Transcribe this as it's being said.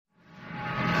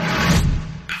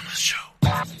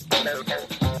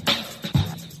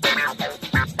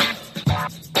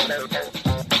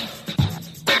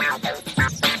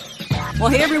Well,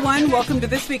 hey everyone, welcome to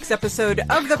this week's episode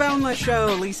of The Boundless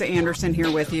Show. Lisa Anderson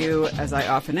here with you, as I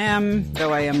often am,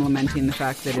 though I am lamenting the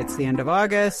fact that it's the end of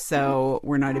August, so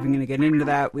we're not even going to get into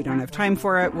that. We don't have time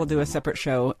for it. We'll do a separate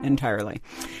show entirely.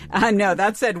 No,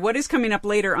 that said, what is coming up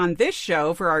later on this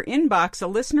show? For our inbox, a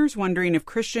listener's wondering if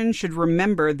Christians should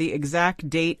remember the exact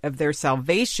date of their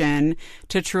salvation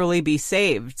to truly be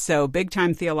saved. So,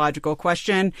 big-time theological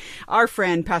question. Our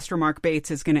friend, Pastor Mark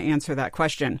Bates, is going to answer that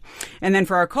question. And then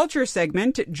for our culture segment,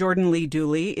 Jordan Lee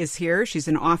Dooley is here. She's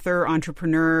an author,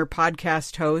 entrepreneur,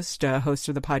 podcast host, host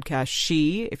of the podcast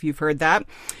She, if you've heard that.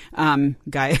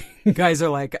 Guys are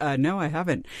like, no, I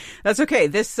haven't. That's okay.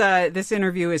 This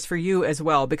interview is for you as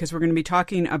well, because we're going to be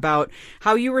talking about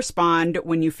how you respond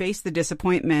when you face the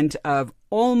disappointment of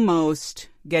almost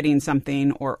getting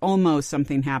something or almost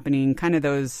something happening, kind of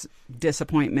those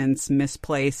disappointments,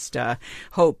 misplaced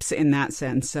hopes in that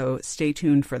sense. So stay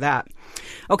tuned for that.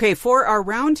 Okay, for our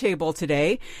roundtable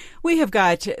today, we have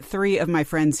got three of my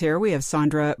friends here. We have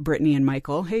Sandra, Brittany, and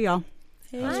Michael. Hey, y'all.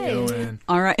 Hey. How's it going?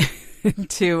 All right.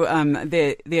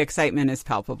 The excitement is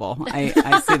palpable.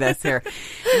 I see this here.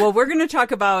 Well, we're going to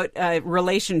talk about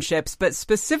relationships, but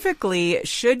specifically,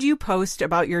 should you post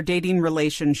about your dating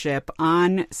relationship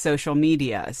on social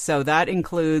media? So that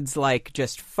includes like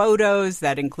just photos,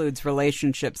 that includes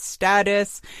relationship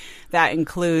status, that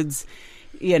includes,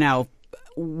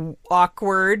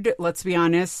 awkward, let's be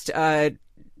honest,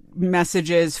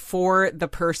 messages for the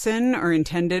person or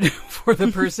intended for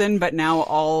the person, but now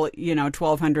all,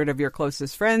 1,200 of your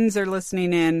closest friends are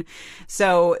listening in.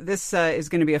 So this is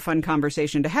going to be a fun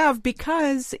conversation to have,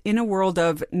 because in a world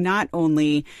of not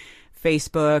only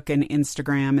Facebook and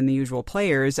Instagram and the usual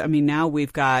players, I mean, now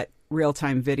we've got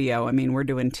real-time video. I mean, we're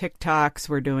doing TikToks,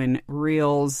 we're doing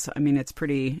Reels. I mean, it's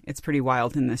pretty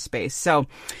wild in this space. So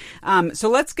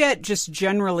let's get just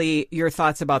generally your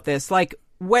thoughts about this. Like,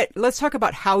 let's talk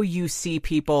about how you see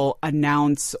people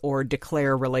announce or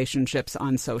declare relationships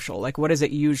on social. Like, what does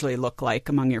it usually look like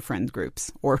among your friend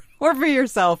groups or for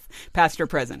yourself, past or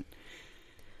present?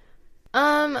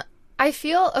 I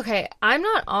feel, okay, I'm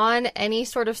not on any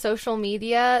sort of social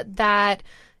media that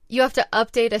you have to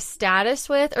update a status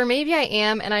with, or maybe I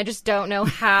am and I just don't know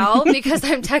how because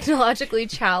I'm technologically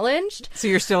challenged. So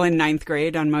you're still in 9th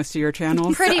grade on most of your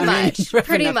channels? Pretty much.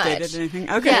 Okay,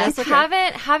 yes, that's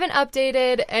okay. Haven't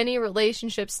updated any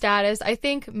relationship status. I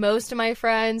think most of my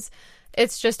friends,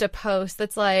 it's just a post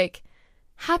that's like,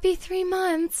 happy 3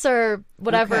 months or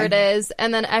whatever it is.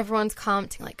 And then everyone's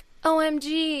commenting like,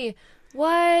 OMG,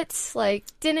 what? Like,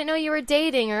 didn't know you were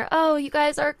dating, or, oh, you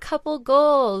guys are couple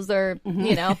goals, or,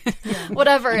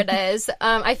 whatever it is.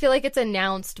 I feel like it's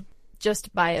announced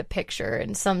just by a picture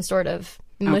and some sort of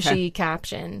mushy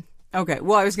caption. Okay.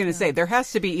 Well, I was going to say, there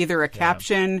has to be either a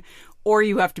caption or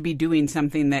you have to be doing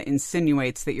something that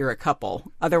insinuates that you're a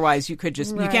couple. Otherwise, you can't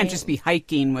just be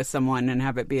hiking with someone and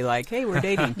have it be like, hey, we're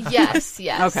dating. Yes.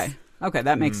 Okay,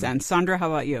 that makes sense. Sandra, how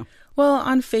about you? Well,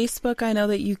 on Facebook, I know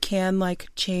that you can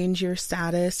change your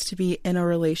status to be in a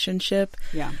relationship.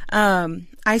 Yeah.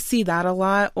 I see that a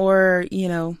lot, or,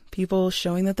 people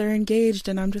showing that they're engaged,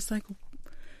 and I'm just like,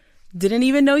 didn't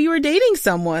even know you were dating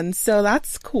someone. So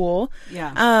that's cool.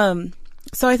 Yeah.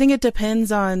 So I think it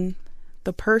depends on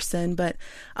the person, but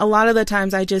a lot of the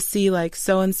times I just see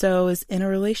so-and-so is in a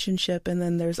relationship, and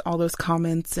then there's all those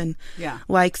comments and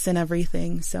likes and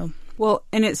everything. So. Well,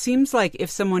 and it seems like if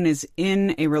someone is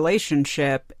in a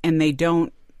relationship and they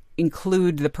don't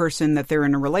include the person that they're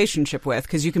in a relationship with,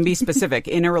 because you can be specific,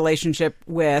 in a relationship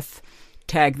with,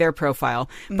 tag their profile.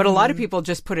 But a lot of people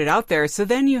just put it out there. So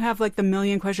then you have the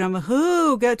million question of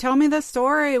who? Tell me the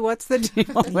story. What's the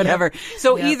deal? Whatever.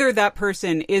 So either that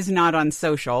person is not on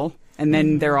social, and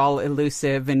then they're all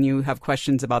elusive and you have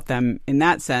questions about them in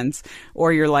that sense.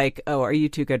 Or you're like, oh, are you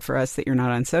too good for us that you're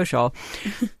not on social?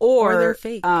 Or they're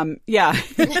fake. or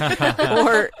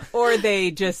they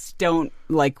just don't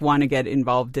want to get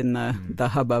involved in the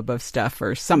hubbub of stuff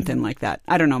or something like that.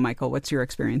 I don't know, Michael, what's your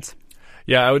experience?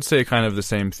 Yeah, I would say kind of the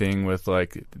same thing with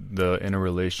the in a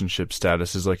relationship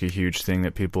status is a huge thing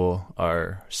that people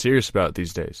are serious about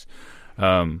these days.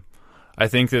 I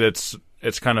think that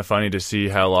it's kind of funny to see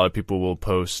how a lot of people will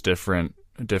post different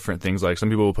things. Like some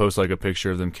people will post a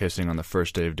picture of them kissing on the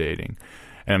first day of dating.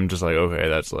 And I'm just like, okay,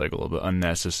 that's a little bit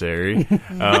unnecessary.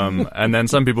 And then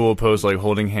some people will post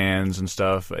holding hands and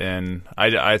stuff. And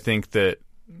I think that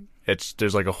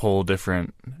there's a whole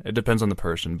different, it depends on the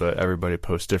person, but everybody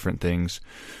posts different things.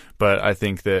 But I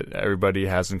think that everybody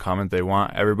has in common, they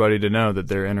want everybody to know that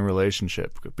they're in a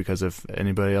relationship, because if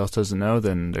anybody else doesn't know,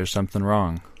 then there's something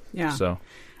wrong. Yeah. So.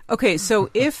 Okay, so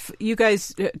if you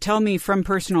guys tell me from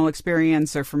personal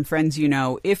experience or from friends you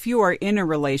know, if you are in a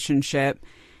relationship,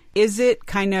 is it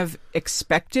kind of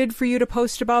expected for you to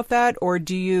post about that? Or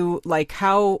do you, like,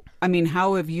 how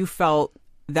have you felt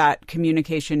that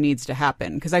communication needs to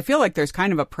happen? Because I feel like there's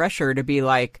kind of a pressure to be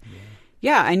like,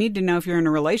 yeah, I need to know if you're in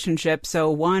a relationship. So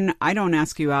one, I don't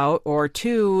ask you out, or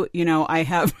two, I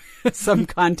have some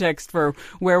context for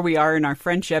where we are in our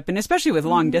friendship. And especially with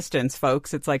long distance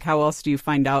folks, it's like, how else do you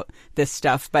find out this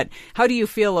stuff? But how do you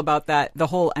feel about that, the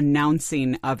whole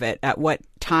announcing of it, at what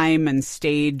time and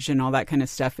stage and all that kind of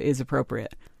stuff is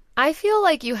appropriate? I feel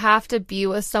like you have to be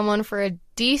with someone for a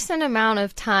decent amount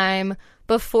of time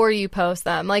before you post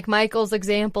them. Like Michael's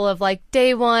example of like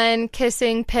day one,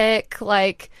 kissing pic,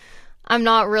 like, I'm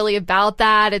not really about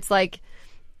that. It's like,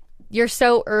 you're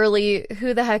so early.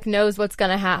 Who the heck knows what's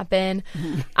going to happen?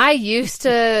 I used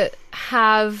to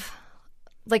have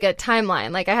like a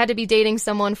timeline. Like I had to be dating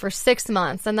someone for 6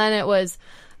 months and then it was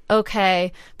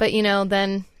okay. But,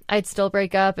 then I'd still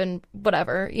break up and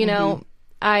whatever,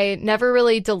 I never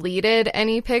really deleted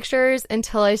any pictures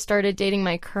until I started dating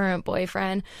my current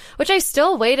boyfriend, which I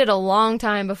still waited a long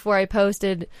time before I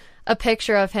posted a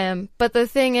picture of him. But the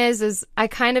thing is I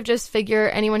kind of just figure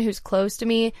anyone who's close to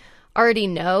me already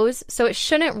knows. So it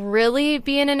shouldn't really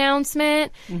be an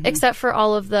announcement, except for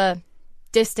all of the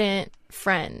distant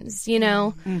friends,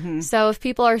 So if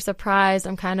people are surprised,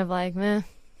 I'm kind of like, meh.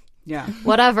 Yeah.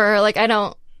 Whatever. Like, I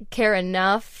don't care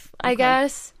enough, I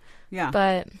guess. Yeah.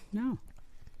 But no.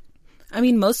 I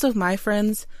mean, most of my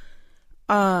friends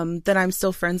that I'm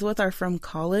still friends with are from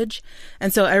college.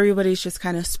 And so everybody's just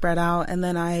kind of spread out. And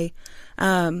then I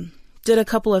did a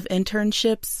couple of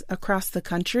internships across the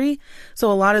country.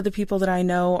 So a lot of the people that I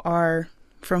know are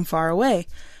from far away.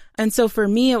 And so for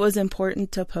me, it was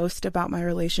important to post about my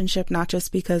relationship, not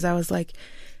just because I was like,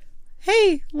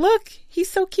 hey, look, he's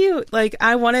so cute. Like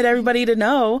I wanted everybody to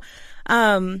know.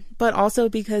 But also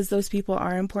because those people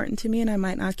are important to me and I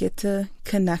might not get to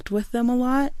connect with them a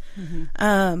lot.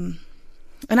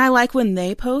 And I like when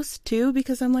they post too,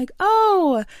 because I'm like,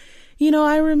 oh,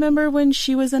 I remember when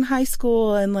she was in high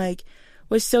school and like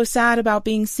was so sad about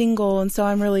being single. And so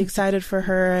I'm really excited for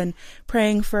her and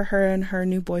praying for her and her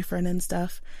new boyfriend and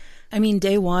stuff. I mean,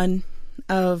 day one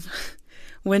of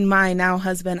when my now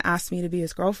husband asked me to be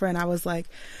his girlfriend, I was like,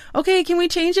 okay, can we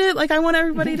change it? Like, I want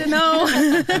everybody to know.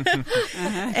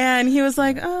 And he was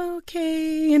like, oh,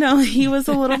 okay. He was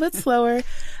a little bit slower.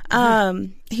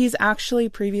 He's actually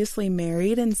previously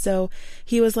married. And so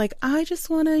he was like, I just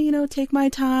want to, take my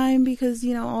time because,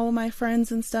 all of my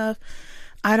friends and stuff,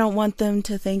 I don't want them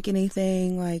to think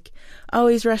anything like, oh,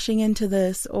 he's rushing into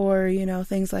this or,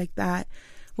 things like that,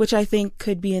 which I think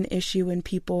could be an issue when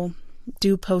people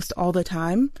do post all the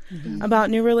time about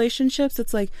new relationships.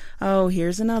 It's like, oh,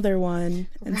 here's another one.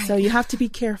 And so you have to be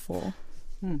careful.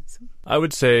 I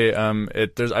would say I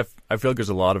feel like there's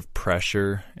a lot of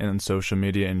pressure in social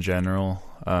media in general,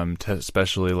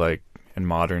 especially like in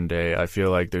modern day. I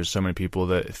feel like there's so many people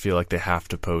that feel like they have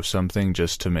to post something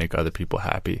just to make other people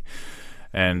happy.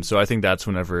 And so I think that's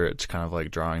whenever it's kind of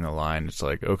like drawing the line. It's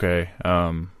like, okay,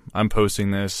 I'm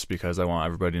posting this because I want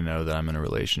everybody to know that I'm in a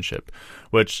relationship,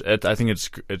 which I think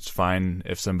it's fine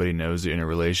if somebody knows you're in a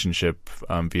relationship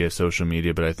via social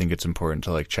media, but I think it's important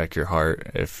to like check your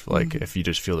heart if if you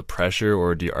just feel the pressure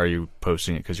or are you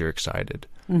posting it because you're excited?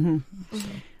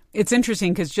 It's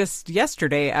interesting because just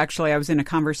yesterday, actually, I was in a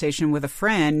conversation with a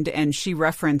friend and she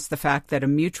referenced the fact that a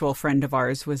mutual friend of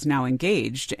ours was now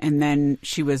engaged. And then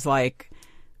she was like,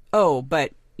 oh,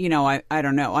 but, I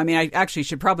don't know. I mean, I actually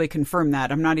should probably confirm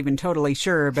that. I'm not even totally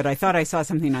sure, but I thought I saw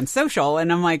something on social.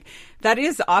 And I'm like, that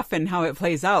is often how it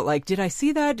plays out. Like, did I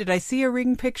see that? Did I see a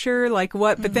ring picture? Like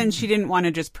what? But then she didn't want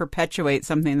to just perpetuate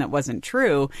something that wasn't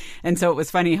true. And so it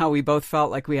was funny how we both felt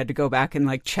like we had to go back and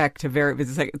like check to verify.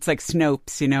 It's like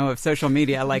Snopes, of social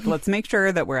media. Like, let's make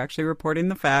sure that we're actually reporting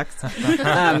the facts.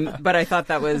 But I thought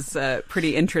that was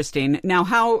pretty interesting. Now,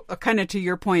 how, kind of to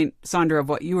your point, Sandra, of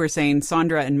what you were saying,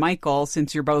 Sandra and Michael,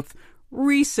 since you're both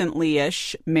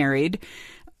recently-ish married,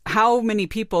 how many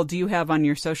people do you have on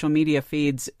your social media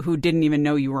feeds who didn't even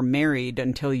know you were married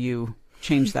until you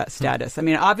changed that status? I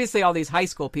mean, obviously all these high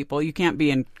school people, you can't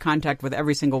be in contact with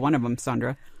every single one of them,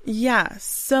 Sandra. Yeah.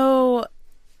 So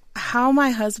how my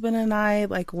husband and I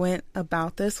went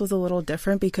about this was a little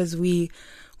different because we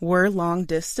were long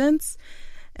distance.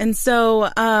 And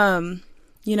so,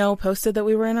 posted that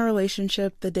we were in a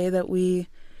relationship the day that we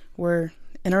were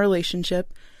in a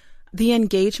relationship. The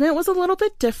engagement was a little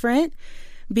bit different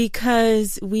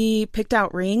because we picked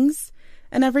out rings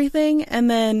and everything. And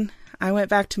then I went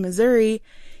back to Missouri.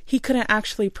 He couldn't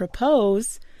actually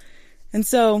propose. And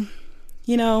so,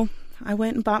 you know, I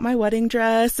went and bought my wedding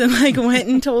dress and like went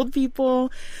and told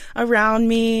people around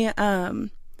me,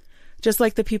 just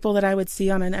like the people that I would see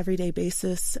on an everyday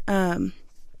basis. And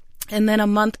then a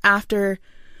month after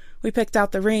we picked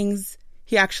out the rings,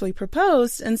 he actually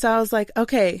proposed. And so I was like,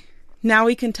 okay, now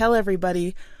we can tell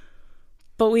everybody.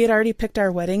 But we had already picked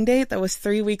our wedding date. That was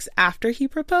 3 weeks after he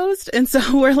proposed. And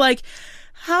so we're like,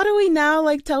 how do we now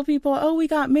like tell people, oh, we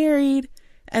got married?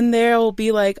 And they'll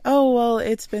be like, oh, well,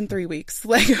 it's been 3 weeks.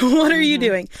 Like, what are you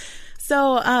doing?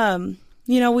 So,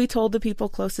 you know, we told the people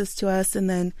closest to us, and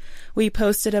then we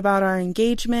posted about our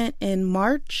engagement in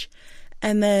March,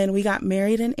 and then we got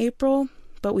married in April,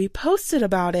 but we posted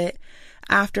about it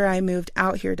after I moved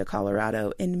out here to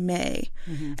Colorado in May.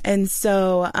 Mm-hmm. And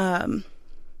so,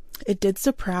 it did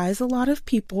surprise a lot of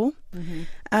people,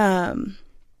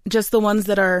 just the ones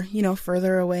that are, you know,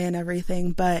 further away and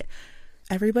everything, but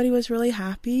everybody was really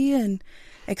happy and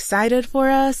excited for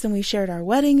us, and we shared our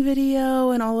wedding video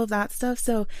and all of that stuff.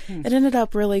 So it ended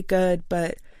up really good.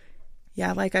 But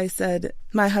yeah, like I said,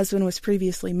 my husband was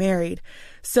previously married.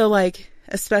 So like,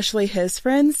 especially his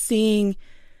friends seeing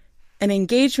an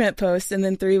engagement post and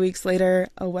then 3 weeks later,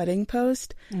 a wedding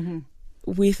post,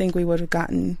 we think we would have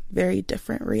gotten very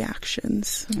different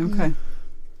reactions. Okay.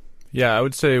 Yeah, I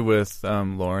would say with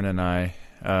Lauren and I,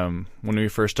 when we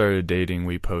first started dating,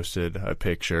 we posted a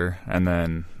picture, and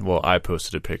then, well, I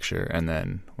posted a picture, and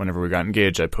then whenever we got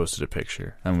engaged, I posted a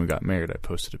picture, and when we got married, I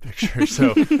posted a picture.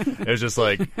 So it was just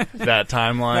like that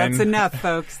timeline. That's enough,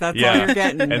 folks. That's all you're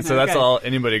getting. And so that's all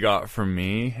anybody got from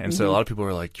me. And so a lot of people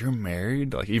were like, "You're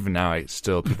married?" Like even now,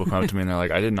 people come up to me and they're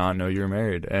like, "I did not know you were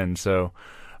married." And so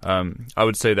I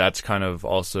would say that's kind of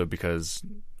also because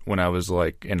when I was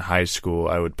like in high school,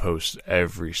 I would post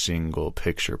every single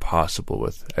picture possible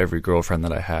with every girlfriend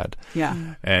that I had. Yeah.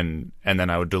 And then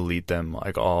I would delete them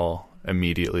like all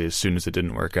immediately as soon as it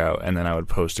didn't work out. And then I would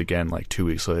post again like 2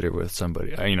 weeks later with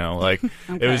somebody, you know, like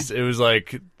it was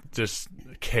like just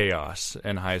chaos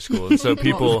in high school. And so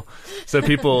people,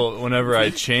 whenever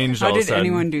I changed, how did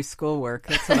anyone do schoolwork?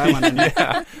 That's what I want to know.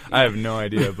 Yeah, I have no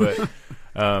idea, but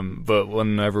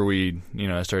whenever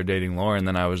I started dating Lauren,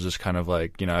 then I was just kind of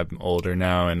like, you know, I'm older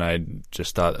now, and I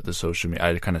just thought that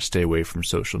I kind of stay away from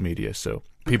social media. So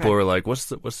people were like, what's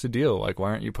the deal? Like,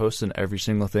 why aren't you posting every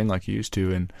single thing like you used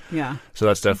to? And so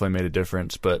that's definitely made a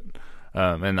difference. But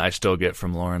and I still get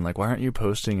from Lauren, like, why aren't you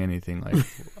posting anything?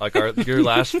 Like your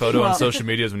last photo on social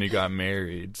media is when you got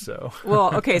married. So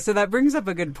well, okay, so that brings up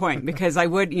a good point, because I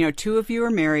would, you know, 2 of you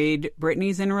are married,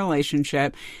 Brittany's in a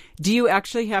relationship. Do you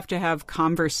actually have to have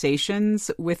conversations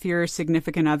with your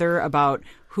significant other about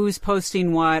who's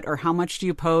posting what, or how much do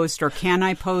you post, or can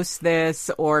I post this?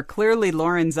 Or clearly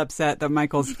Lauren's upset that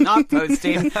Michael's not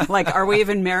posting. Like, are we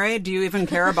even married? Do you even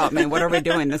care about me? What are we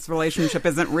doing? This relationship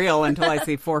isn't real until I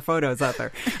see 4 photos out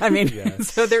there. I mean,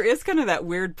 so there is kind of that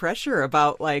weird pressure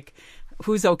about like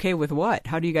who's okay with what.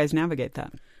 How do you guys navigate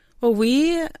that? Well,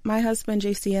 my husband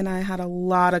JC and I had a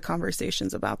lot of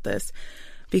conversations about this,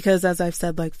 because as I've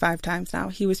said like 5 times now,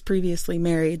 he was previously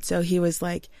married. So he was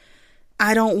like,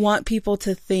 I don't want people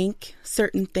to think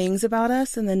certain things about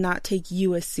us and then not take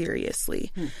you as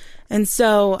seriously. And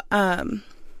so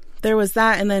there was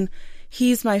that. And then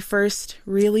he's my first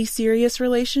really serious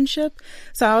relationship.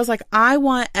 So I was like, I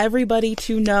want everybody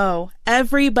to know,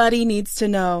 everybody needs to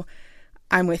know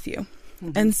I'm with you.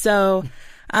 And so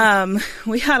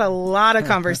we had a lot of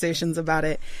conversations about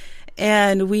it.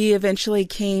 And we eventually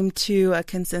came to a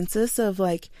consensus of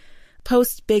like,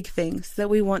 post big things that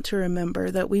we want to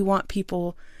remember, that we want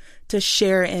people to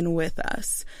share in with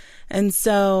us. And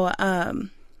so,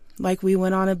 like we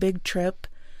went on a big trip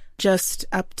just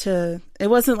up to, it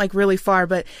wasn't like really far,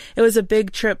 but it was a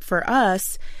big trip for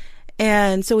us.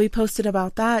 And so we posted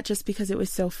about that just because it was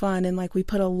so fun. And like we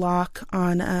put a lock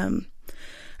on,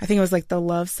 I think it was like the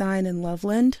love sign in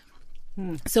Loveland.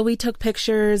 So we took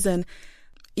pictures, and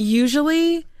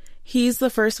usually he's the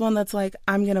first one that's like,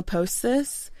 I'm going to post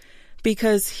this,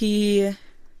 because he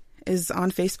is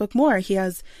on Facebook more. He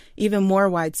has even more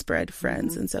widespread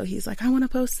friends. And so he's like, I want to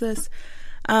post this.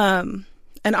 And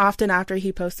often after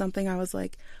he posts something, I was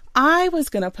like, I was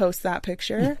going to post that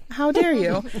picture. How dare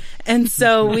you? And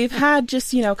so we've had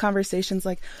just, you know, conversations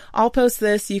like, I'll post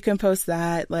this, you can post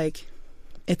that. Like,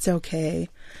 it's okay.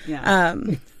 Yeah.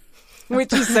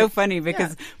 Which is so funny,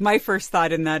 because my first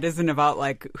thought in that isn't about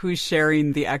like who's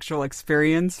sharing the actual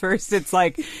experience first. It's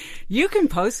like, you can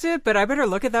post it, but I better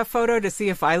look at that photo to see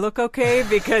if I look okay,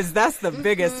 because that's the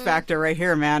biggest factor right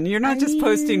here, man. You're not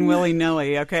posting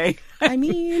willy-nilly, okay? I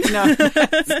mean, no,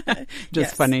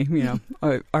 just funny, you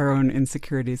know, our own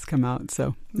insecurities come out.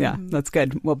 So yeah, that's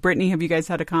good. Well, Brittany, have you guys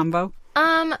had a combo?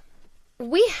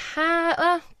 We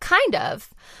have, kind of.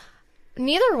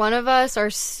 Neither one of us are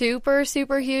super,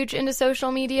 super huge into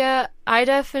social media. I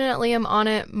definitely am on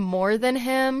it more than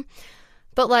him.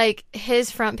 But, like, his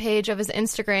front page of his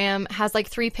Instagram has, like,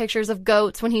 3 pictures of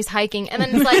goats when he's hiking. And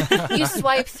then it's like, you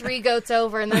swipe 3 goats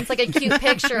over, and then it's, like, a cute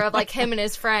picture of, like, him and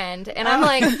his friend. And I'm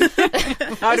like,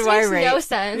 how do I rate? No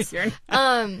sense.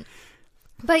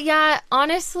 But, yeah,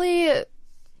 honestly,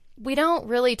 we don't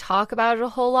really talk about it a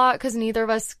whole lot because neither of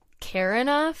us care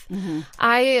enough.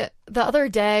 The other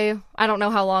day, I don't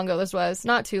know how long ago this was,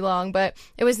 not too long, but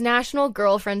it was National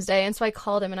Girlfriends Day. And so I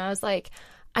called him, and I was like,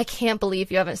 I can't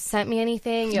believe you haven't sent me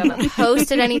anything. You haven't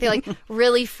posted anything, like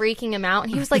really freaking him out.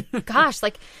 And he was like, gosh,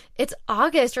 like it's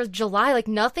August or July. Like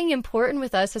nothing important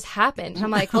with us has happened. And I'm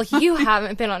like, well, you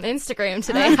haven't been on Instagram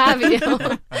today, have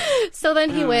you? So then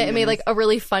he went and made like a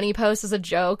really funny post as a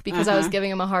joke because I was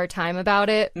giving him a hard time about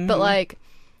it. But like,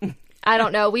 I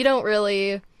don't know. We don't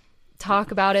really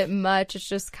talk about it much. It's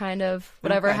just kind of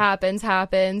whatever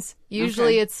happens.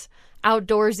 Usually it's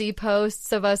outdoorsy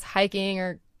posts of us hiking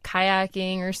or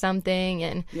kayaking or something,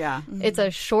 and it's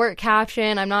a short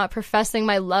caption. I'm not professing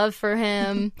my love for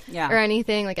him or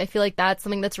anything. Like I feel like that's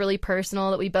something that's really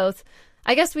personal that we both,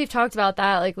 I guess we've talked about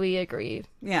that, like we agree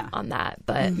on that.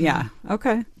 But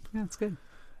okay, that's good.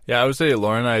 I would say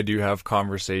Lauren and I do have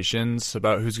conversations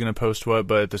about who's going to post what,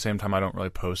 but at the same time I don't really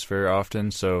post very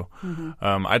often, so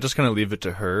I just kind of leave it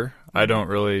to her. I don't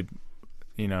really,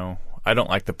 I don't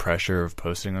like the pressure of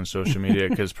posting on social media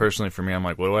because personally for me, I'm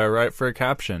like, what do I write for a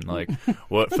caption? Like,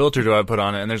 what filter do I put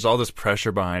on it? And there's all this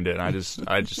pressure behind it, and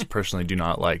I just personally do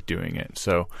not like doing it.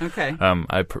 So,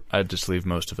 I just leave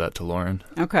most of that to Lauren.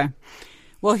 Okay.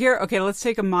 Well, let's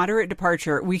take a moderate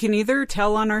departure. We can either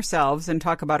tell on ourselves and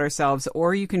talk about ourselves,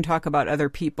 or you can talk about other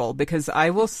people, because I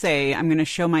will say, I'm going to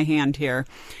show my hand here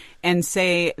and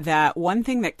say that one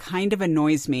thing that kind of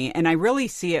annoys me, and I really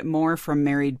see it more from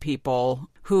married people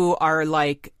who are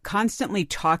like constantly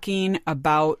talking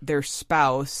about their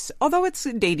spouse, although it's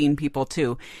dating people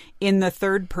too, in the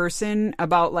third person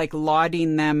about like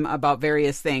lauding them about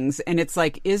various things. And it's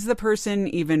like, is the person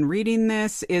even reading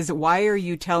this? Why are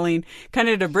you telling, kind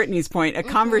of to Brittany's point, a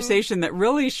conversation that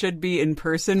really should be in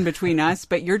person between us,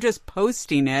 but you're just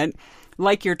posting it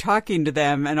like you're talking to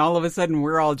them, and all of a sudden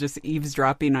we're all just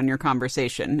eavesdropping on your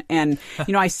conversation. And,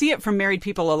 I see it from married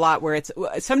people a lot where it's,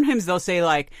 sometimes they'll say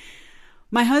like,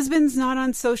 my husband's not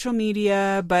on social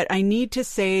media, but I need to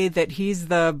say that he's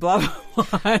the blah, blah,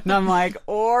 blah. And I'm like,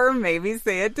 or maybe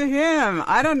say it to him.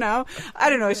 I don't know.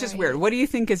 It's just weird. What do you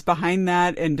think is behind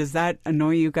that? And does that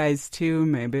annoy you guys too?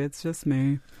 Maybe it's just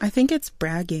me. I think it's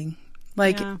bragging.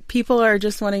 Like people are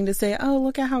just wanting to say, oh,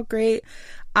 look at how great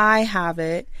I have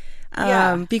it.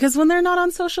 Because when they're not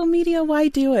on social media, why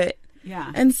do it?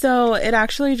 Yeah. And so it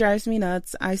actually drives me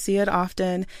nuts. I see it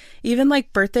often. Even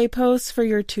like birthday posts for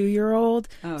your 2-year-old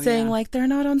saying like they're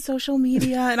not on social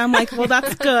media. And I'm like, well,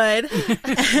 that's good.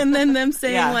 And then them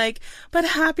saying like, but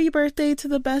happy birthday to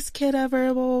the best kid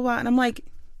ever, blah, blah, blah. And I'm like,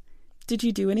 did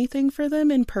you do anything for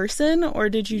them in person, or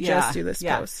did you just do this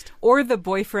post? Or the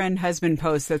boyfriend husband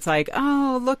post that's like,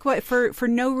 oh, look what, for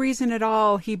no reason at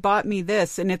all, he bought me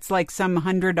this, and it's like some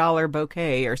 $100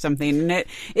 bouquet or something, and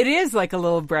it is like a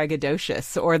little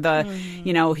braggadocious. Or the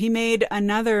he made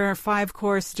another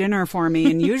 5-course dinner for me,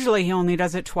 and usually he only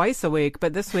does it twice a week,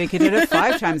 but this week he did it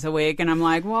 5 times a week, and I'm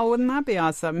like, well, wouldn't that be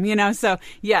awesome? So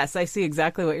yes, I see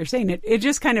exactly what you're saying. It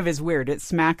just kind of is weird. It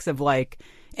smacks of like,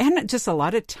 and just a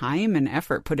lot of time and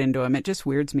effort put into them. It just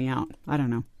weirds me out. I don't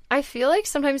know. I feel like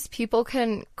sometimes people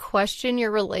can question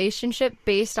your relationship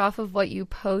based off of what you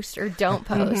post or don't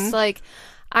post. Like,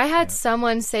 I had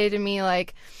someone say to me,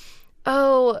 like,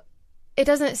 oh, it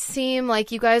doesn't seem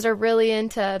like you guys are really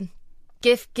into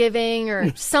gift giving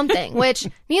or something, which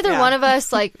neither one of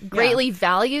us like greatly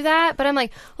value that. But I'm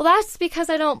like, well, that's because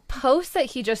I don't post that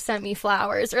he just sent me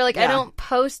flowers, or like I don't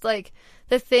post like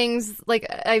the things, like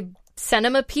I send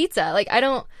him a pizza. Like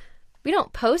we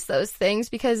don't post those things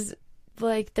because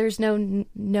like there's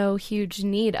no huge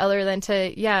need other than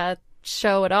to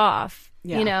show it off,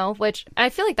 which I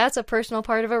feel like that's a personal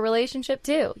part of a relationship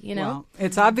too, Well,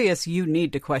 it's obvious you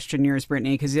need to question yours,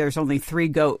 Brittany, because there's only 3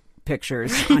 goat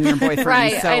pictures on your boyfriend.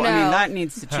 Right, so I mean that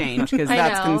needs to change, because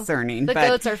that's concerning. The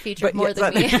goats are featured more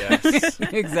than me. Yes.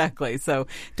 Exactly. So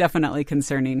definitely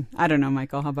concerning. I don't know,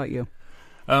 Michael, how about you?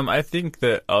 I think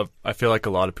that I feel like a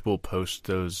lot of people post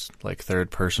those like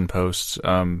third person posts.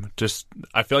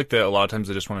 I feel like that a lot of times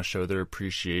they just want to show their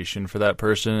appreciation for that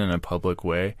person in a public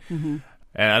way. Mm-hmm.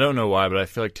 And I don't know why, but I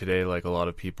feel like today, like a lot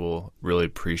of people really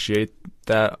appreciate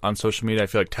that on social media. I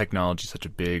feel like technology is such a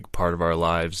big part of our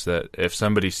lives that if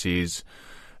somebody sees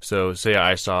So say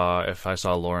if I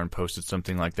saw Lauren posted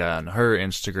something like that on her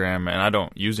Instagram, and I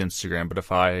don't use Instagram, but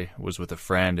if I was with a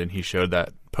friend and he showed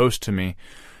that post to me,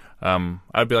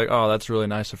 I'd be like, oh, that's really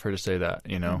nice of her to say that,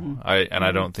 you know. Mm-hmm.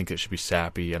 I don't think it should be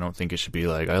sappy. I don't think it should be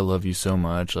like, I love you so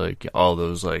much, like all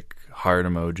those like heart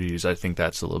emojis. I think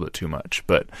that's a little bit too much.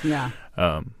 But yeah,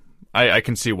 I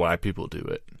can see why people do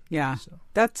it. Yeah. So.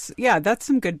 That's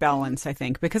some good balance, I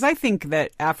think, because I think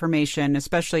that affirmation,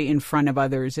 especially in front of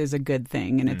others, is a good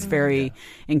thing. And it's very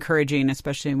encouraging,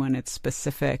 especially when it's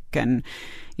specific and,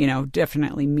 you know,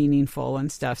 definitely meaningful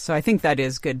and stuff. So I think that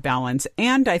is good balance.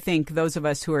 And I think those of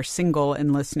us who are single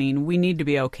and listening, we need to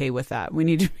be okay with that. We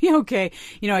need to be okay.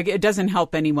 You know, it doesn't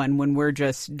help anyone when we're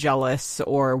just jealous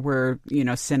or we're, you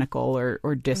know, cynical or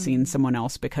dissing someone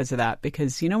else because of that.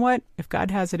 Because you know what? If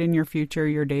God has it in your future,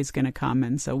 your day's going to come.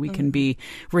 And so we can be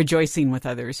rejoicing with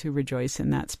others who rejoice in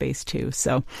that space too.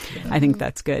 So I think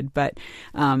that's good. But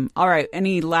all right,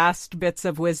 any last bits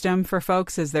of wisdom for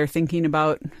folks as they're thinking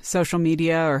about social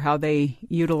media or how they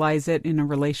utilize it in a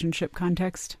relationship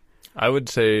context? I would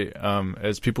say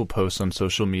as people post on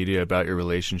social media about your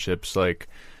relationships, like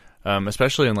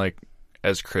especially in like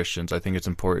as Christians, I think it's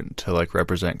important to like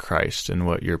represent Christ in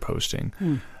what you're posting.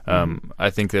 I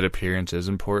think that appearance is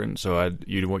important, so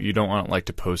you don't want like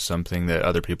to post something that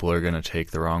other people are going to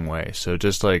take the wrong way. So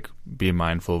just like be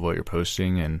mindful of what you're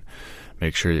posting and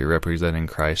make sure you're representing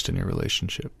Christ in your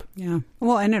relationship. Yeah.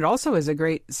 Well, and it also is a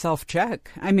great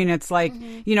self-check. I mean, it's like,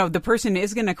 you know, the person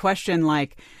is going to question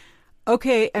like,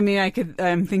 okay, I mean,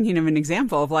 I'm thinking of an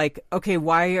example of like, okay,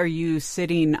 why are you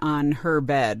sitting on her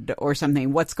bed or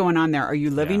something? What's going on there? Are you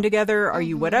living together? Are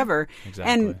you whatever?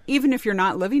 Exactly. And even if you're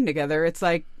not living together, it's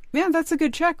like, yeah, that's a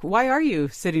good check. Why are you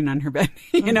sitting on her bed,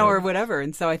 you know, or whatever?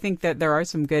 And so I think that there are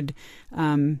some good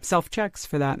self-checks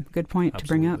for that. Good point to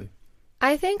bring up.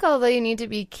 I think although you need to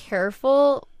be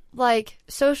careful, like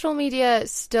social media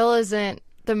still isn't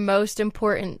the most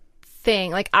important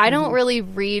thing. Like I don't really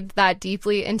read that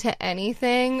deeply into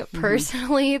anything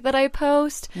personally that I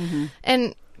post.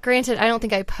 And granted, I don't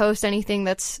think I post anything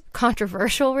that's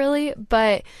controversial really,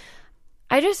 but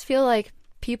I just feel like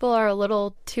people are a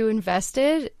little too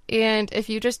invested. And if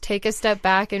you just take a step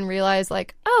back and realize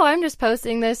like, oh, I'm just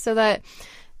posting this so that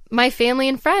my family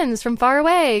and friends from far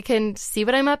away can see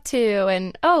what I'm up to.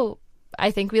 And, oh,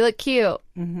 I think we look cute.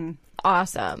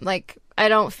 Awesome. Like, I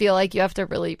don't feel like you have to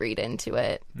really read into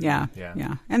it. Yeah.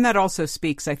 And that also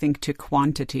speaks, I think, to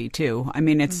quantity, too. I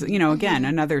mean, it's, you know, again,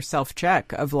 another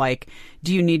self-check of like,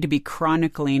 do you need to be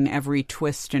chronicling every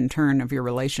twist and turn of your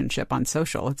relationship on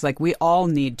social? It's like we all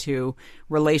need to,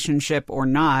 relationship or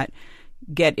not,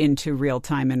 get into real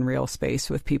time and real space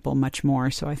with people much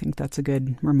more. So I think that's a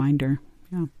good reminder.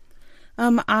 Yeah.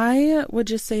 I would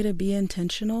just say to be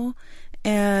intentional,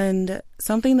 and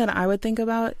something that I would think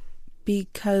about,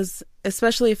 because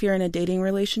especially if you're in a dating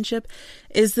relationship,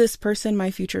 is this person my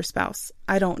future spouse?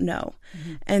 I don't know.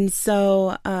 And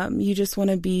so you just want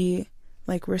to be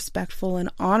like respectful and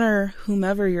honor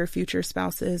whomever your future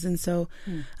spouse is. And so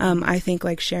I think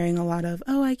like sharing a lot of,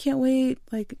 oh, I can't wait,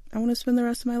 like I want to spend the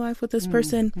rest of my life with this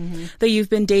person that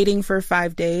you've been dating for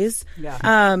 5 days.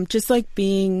 Just like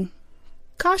being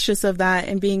cautious of that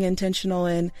and being intentional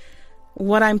in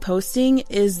what I'm posting.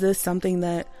 Is this something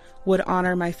that would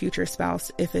honor my future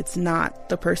spouse if it's not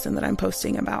the person that I'm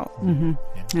posting about?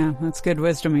 Yeah, that's good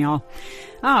wisdom, y'all.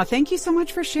 Oh, thank you so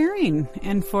much for sharing.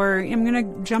 And I'm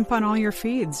going to jump on all your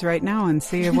feeds right now and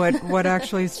see what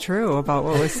actually is true about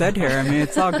what was said here. I mean,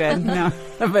 it's all good. No,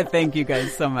 but thank you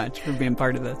guys so much for being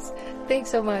part of this.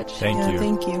 Thanks so much. Thank you.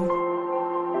 Thank you.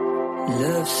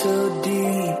 Love so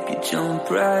deep, you jump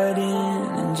right in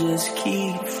and just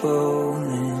keep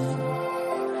falling.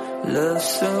 Love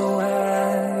so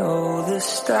high, all the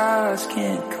stars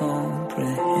can't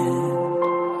comprehend.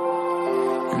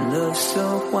 And love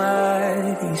so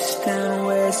wide, east and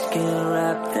west can't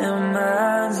wrap their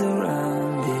minds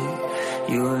around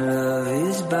it. Your love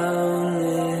is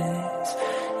boundless,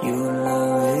 your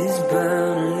love is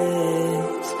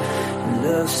boundless. And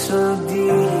love so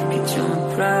deep, you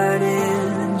jump right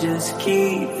in and just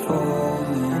keep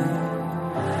falling.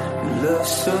 And love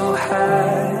so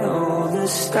high, all the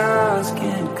stars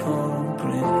can't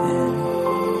comprehend.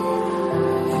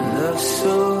 And love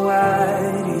so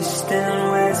wide, east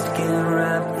and west can't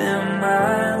wrap their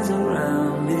minds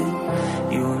around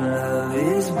it. Your love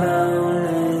is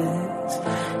boundless,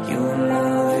 your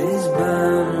love is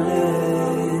boundless.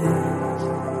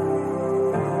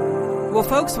 Well,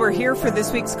 folks, we're here for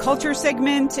this week's Culture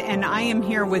segment, and I am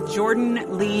here with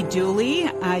Jordan Lee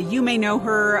Dooley. You may know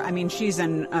her. I mean, she's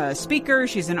a speaker,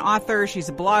 she's an author, she's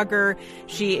a blogger.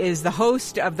 She is the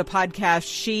host of the podcast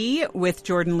She with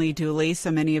Jordan Lee Dooley,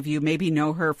 so many of you maybe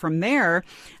know her from there.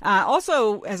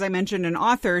 Also, as I mentioned, an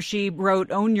author. She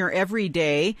wrote Own Your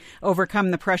Everyday,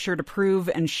 Overcome the Pressure to Prove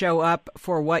and Show Up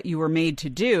for What You Were Made to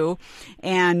Do.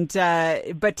 And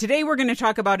but today we're going to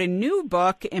talk about a new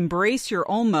book, Embrace Your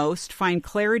Almost, Find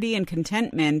Clarity and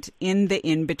Contentment in the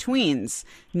In-Betweens,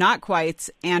 Not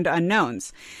Quites, and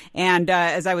Unknowns. And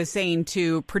as I was saying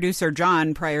to producer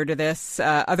John prior to this,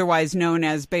 otherwise known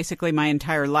as basically my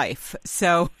entire life.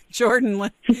 So Jordan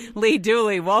Lee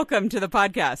Dooley, welcome to the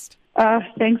podcast.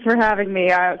 Thanks for having me.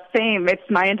 Same. It's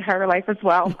my entire life as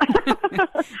well.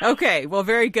 Okay. Well,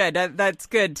 very good. That's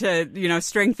good to,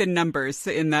 strengthen numbers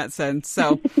in that sense.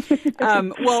 So,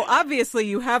 well, obviously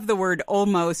you have the word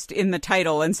almost in the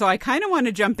title. And so I kind of want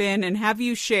to jump in and have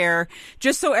you share,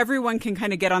 just so everyone can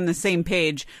kind of get on the same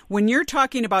page. When you're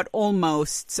talking about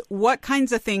almosts, what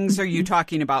kinds of things are you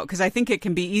talking about? Because I think it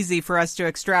can be easy for us to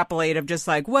extrapolate of just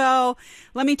like, well,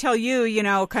 let me tell you,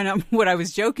 kind of what I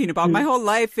was joking about. My whole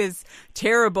life is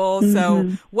terrible.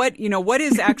 So what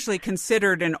is actually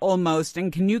considered an almost,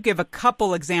 and can you give a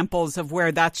couple examples of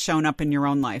where that's shown up in your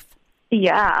own life?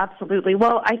 Yeah, absolutely.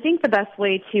 Well, I think the best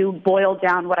way to boil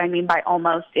down what I mean by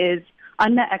almost is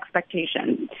unmet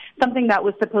expectation, something that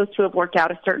was supposed to have worked out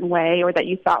a certain way, or that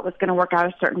you thought was going to work out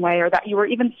a certain way, or that you were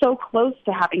even so close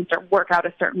to having to work out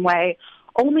a certain way,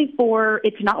 only for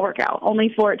it to not work out,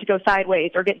 only for it to go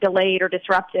sideways or get delayed or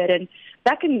disrupted. And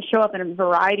that can show up in a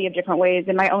variety of different ways.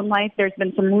 In my own life, there's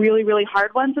been some really, really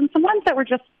hard ones and some ones that were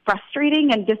just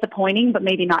frustrating and disappointing, but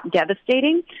maybe not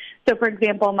devastating. So, for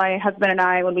example, my husband and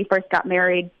I, when we first got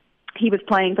married, he was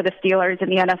playing for the Steelers in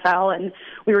the NFL, and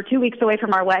we were 2 weeks away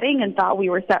from our wedding and thought we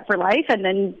were set for life. And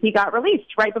then he got released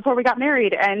right before we got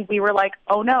married, and we were like,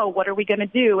 oh no, what are we going to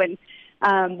do? And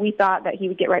we thought that he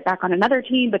would get right back on another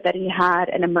team, but then he had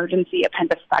an emergency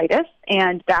appendicitis,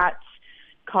 and that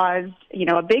caused,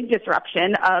 a big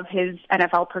disruption of his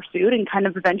NFL pursuit and kind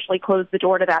of eventually closed the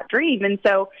door to that dream. And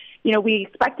so, we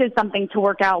expected something to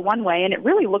work out one way, and it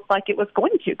really looked like it was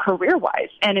going to career-wise.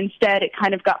 And instead, it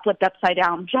kind of got flipped upside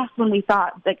down just when we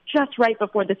thought, just right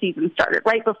before the season started,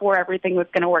 right before everything was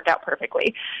going to work out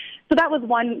perfectly. So that was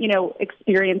one,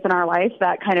 experience in our life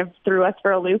that kind of threw us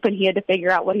for a loop, and he had to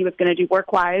figure out what he was going to do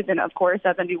work-wise. And, of course,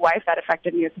 as a new wife, that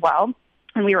affected me as well.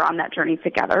 And we were on that journey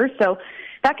together. So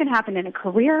that can happen in a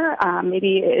career.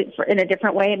 Maybe it's in a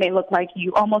different way. It may look like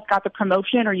you almost got the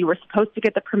promotion, or you were supposed to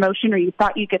get the promotion, or you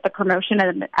thought you'd get the promotion,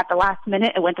 and at the last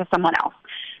minute it went to someone else.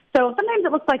 So sometimes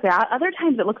it looks like that. Other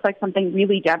times it looks like something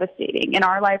really devastating. In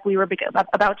our life, we were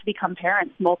about to become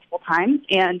parents multiple times,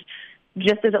 and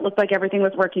just as it looked like everything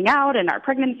was working out and our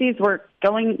pregnancies were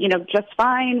going, just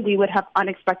fine, we would have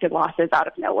unexpected losses out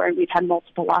of nowhere, and we've had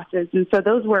multiple losses. And so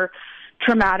those were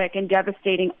traumatic and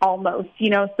devastating almost,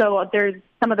 so there's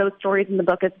some of those stories in the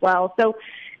book as well. So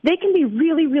they can be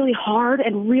really, really hard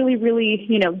and really, really,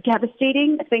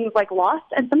 devastating, things like loss.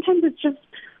 And sometimes it's just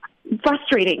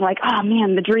frustrating, like, oh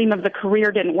man, the dream of the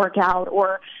career didn't work out,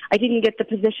 or I didn't get the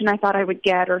position I thought I would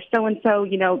get, or so-and-so,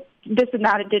 this and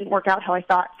that, it didn't work out how I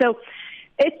thought. So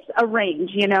it's a range,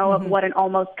 of what an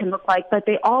almost can look like, but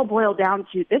they all boil down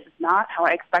to, this is not how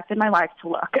I expected my life to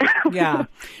look. Yeah.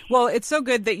 Well, it's so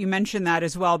good that you mentioned that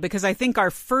as well, because I think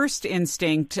our first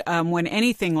instinct when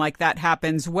anything like that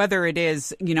happens, whether it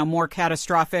is, more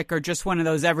catastrophic or just one of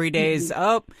those everydays,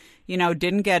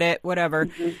 didn't get it, whatever,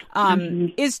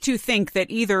 is to think that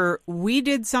either we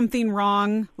did something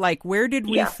wrong, like where did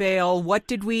we fail? What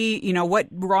did we, what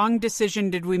wrong decision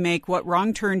did we make? What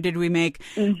wrong turn did we make?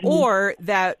 Or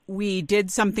that we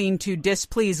did something to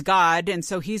displease God, and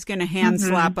so he's going to hand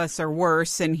slap us or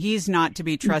worse, and he's not to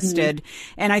be trusted.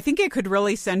 And I think it could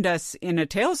really send us in a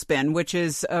tailspin, which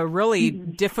is a really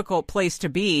difficult place to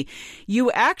be.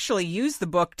 You actually use the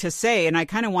book to say, and I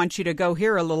kind of want you to go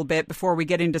here a little bit before we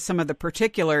get into some of the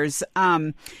particulars.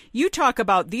 You talk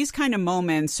about these kind of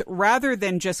moments rather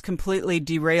than just completely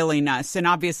derailing us. And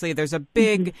obviously there's a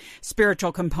big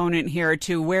spiritual component here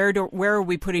to where are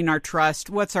we putting our trust?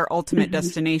 What's our ultimate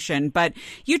destination? But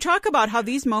you talk about how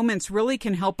these moments really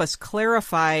can help us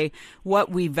clarify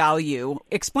what we value.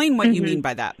 Explain what you mean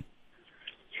by that.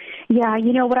 Yeah,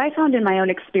 what I found in my own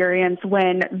experience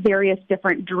when various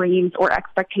different dreams or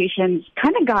expectations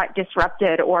kind of got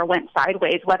disrupted or went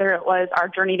sideways, whether it was our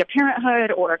journey to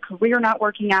parenthood or a career not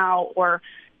working out or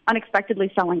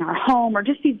unexpectedly selling our home or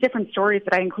just these different stories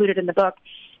that I included in the book,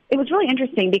 it was really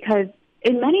interesting because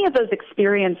in many of those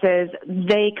experiences,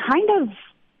 they kind of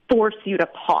force you to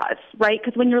pause, right?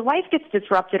 Because when your life gets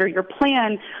disrupted or your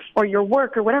plan or your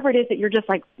work or whatever it is that you're just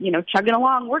like, chugging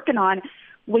along, working on,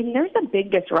 when there's a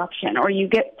big disruption or you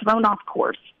get thrown off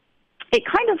course, it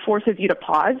kind of forces you to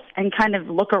pause and kind of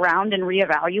look around and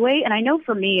reevaluate. And I know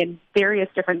for me in various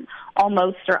different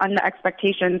almost or under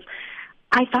expectations,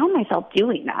 I found myself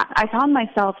doing that. I found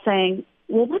myself saying,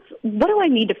 well, what do I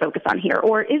need to focus on here?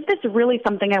 Or is this really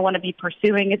something I want to be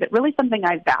pursuing? Is it really something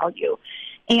I value?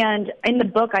 And in the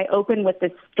book, I open with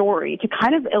this story to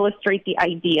kind of illustrate the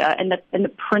idea and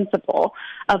the principle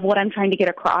of what I'm trying to get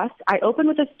across. I open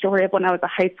with a story of when I was a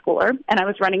high schooler and I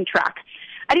was running track.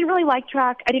 I didn't really like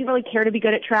track. I didn't really care to be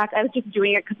good at track. I was just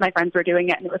doing it because my friends were doing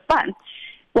it and it was fun.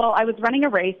 Well, I was running a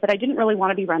race that I didn't really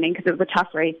want to be running because it was a tough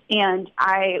race, and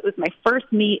it was my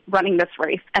first meet running this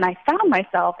race, and I found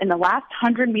myself in the last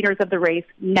 100 meters of the race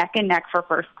neck and neck for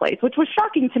first place, which was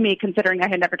shocking to me considering I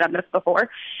had never done this before.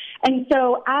 And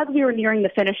so as we were nearing the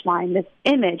finish line, this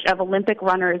image of Olympic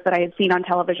runners that I had seen on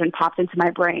television popped into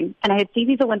my brain, and I had seen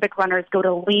these Olympic runners go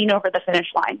to lean over the finish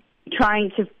line,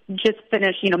 trying to just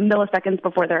finish, milliseconds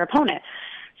before their opponent.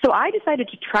 So I decided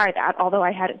to try that, although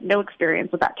I had no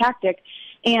experience with that tactic.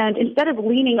 And instead of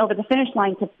leaning over the finish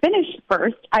line to finish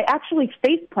first, I actually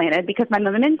face planted because my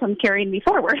momentum carried me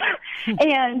forward.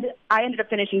 And I ended up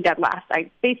finishing dead last. I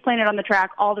face planted on the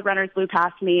track. All the runners blew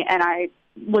past me, and I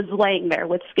was laying there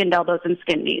with skinned elbows and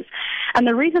skinned knees. And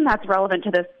the reason that's relevant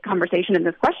to this conversation and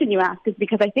this question you asked is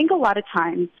because I think a lot of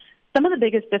times some of the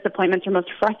biggest disappointments or most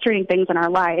frustrating things in our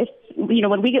life,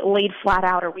 when we get laid flat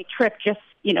out or we trip just,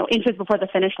 inches before the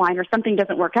finish line or something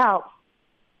doesn't work out,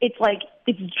 it's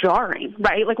jarring,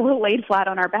 right? Like we're laid flat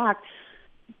on our back.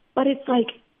 But it's like,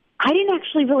 I didn't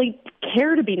actually really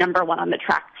care to be number one on the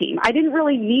track team. I didn't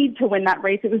really need to win that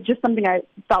race. It was just something I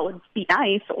thought would be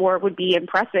nice or would be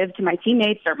impressive to my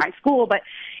teammates or my school, but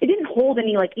it didn't hold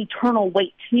any eternal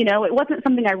weight. It wasn't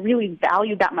something I really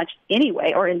valued that much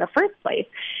anyway or in the first place.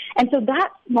 And so that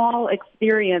small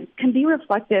experience can be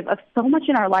reflective of so much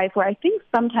in our life where I think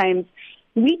sometimes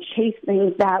we chase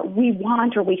things that we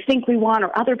want or we think we want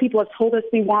or other people have told us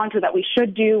we want or that we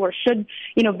should do or should,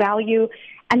 value.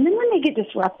 And then when they get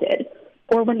disrupted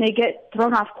or when they get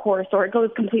thrown off course or it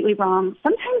goes completely wrong,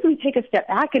 sometimes we take a step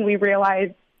back and we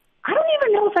realize, I don't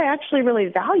even know if I actually really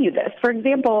value this. For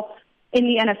example, in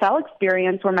the NFL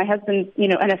experience where my husband's,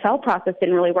 NFL process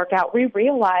didn't really work out, we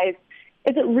realized,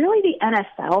 is it really the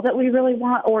NFL that we really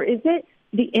want or is it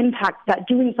the impact that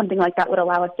doing something like that would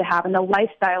allow us to have and the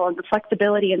lifestyle and the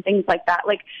flexibility and things like that?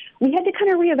 We had to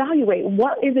kind of reevaluate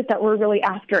what is it that we're really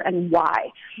after and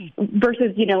why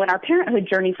versus, in our parenthood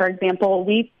journey, for example,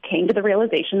 we came to the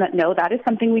realization that no, that is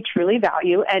something we truly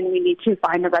value and we need to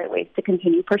find the right ways to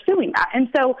continue pursuing that. And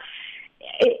so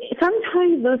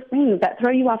sometimes those things that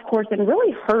throw you off course and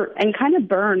really hurt and kind of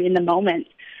burn in the moment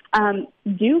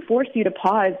do force you to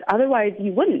pause. Otherwise,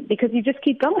 you wouldn't because you just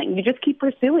keep going. You just keep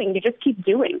pursuing. You just keep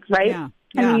doing, right? Yeah.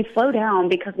 And then you slow down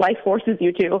because life forces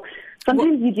you to.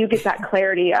 Sometimes you do get that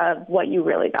clarity of what you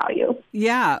really value.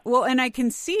 Yeah. Well, and I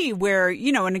can see where,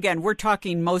 and again, we're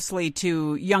talking mostly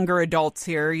to younger adults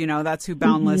here. That's who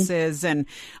Boundless is. And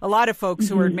a lot of folks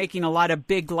who are making a lot of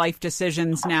big life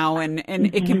decisions now. And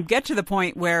it can get to the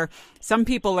point where some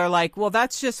people are like, well,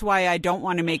 that's just why I don't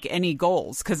want to make any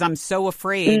goals because I'm so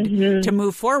afraid to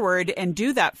move forward and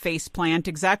do that face plant,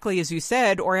 exactly as you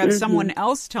said, or have someone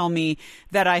else tell me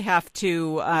that I have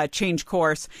to change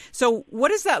course. So what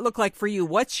does that look like for you?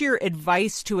 What's your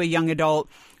advice to a young adult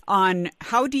on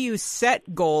how do you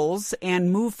set goals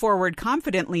and move forward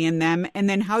confidently in them? And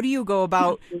then how do you go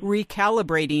about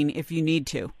recalibrating if you need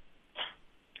to?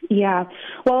 Yeah.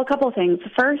 Well, a couple of things.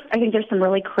 First, I think there's some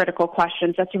really critical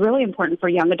questions that's really important for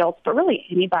young adults, but really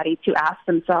anybody to ask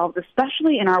themselves,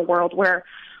 especially in our world where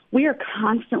we are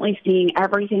constantly seeing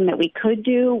everything that we could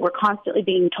do. We're constantly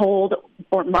being told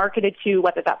or marketed to,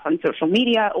 whether that's on social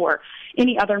media or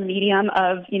any other medium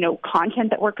of, content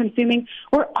that we're consuming.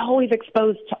 We're always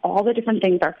exposed to all the different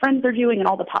things our friends are doing and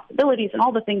all the possibilities and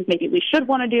all the things maybe we should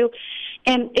want to do.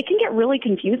 And it can get really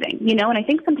confusing, and I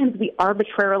think sometimes we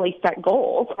arbitrarily set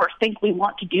goals or think we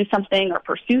want to do something or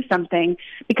pursue something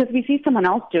because we see someone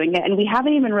else doing it and we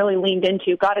haven't even really leaned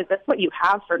into, God, is this what you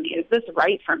have for me? Is this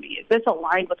right for me? Is this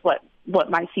aligned with what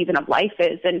my season of life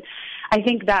is? And I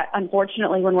think that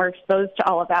unfortunately when we're exposed to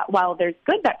all of that, while there's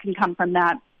good that can come from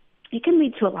that, it can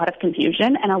lead to a lot of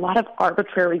confusion and a lot of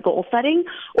arbitrary goal setting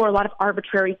or a lot of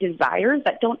arbitrary desires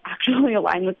that don't actually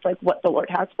align with what the Lord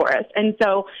has for us. And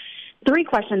so 3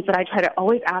 questions that I try to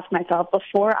always ask myself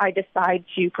before I decide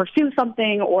to pursue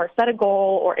something or set a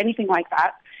goal or anything like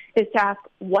that is to ask,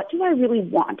 what do I really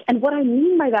want? And what I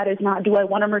mean by that is not, do I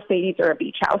want a Mercedes or a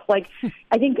beach house? Like,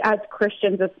 I think as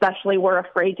Christians especially, we're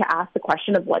afraid to ask the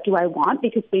question of what do I want,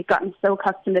 because we've gotten so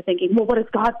accustomed to thinking, well, what does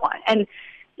God want? And,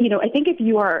 you know, I think if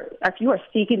you are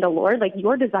seeking the Lord, like,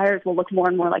 your desires will look more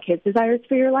and more like his desires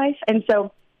for your life. And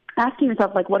so asking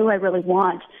yourself, like, what do I really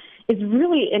want, is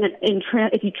really,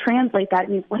 if you translate that, it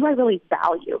means, what do I really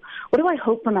value? What do I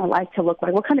hope for my life to look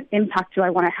like? What kind of impact do I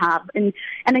want to have? And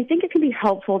I think it can be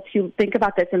helpful to think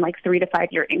about this in like 3 to 5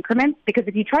 year increments, because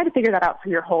if you try to figure that out for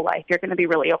your whole life, you're going to be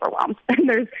really overwhelmed, and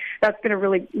that's going to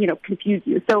really, you know, confuse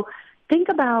you. So think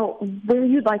about where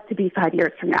you'd like to be 5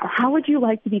 years from now. How would you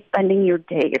like to be spending your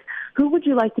days? Who would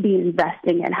you like to be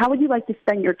investing in? How would you like to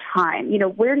spend your time? You know,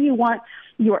 where do you want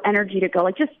your energy to go?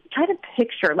 Like, just try to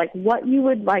picture like what you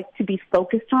would like to be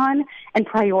focused on and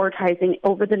prioritizing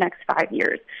over the next 5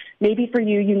 years. Maybe for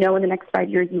you, you know, in the next 5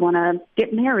 years, you want to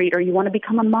get married, or you want to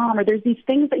become a mom, or there's these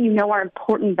things that you know are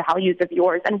important values of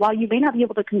yours. And while you may not be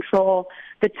able to control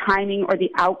the timing or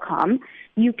the outcome,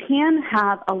 you can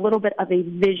have a little bit of a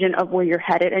vision of where you're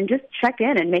headed, and just check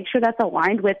in and make sure that's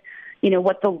aligned with, you know,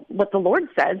 what the Lord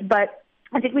says. But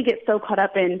I think we get so caught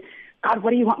up in, God,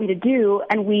 what do you want me to do?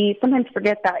 And we sometimes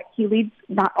forget that he leads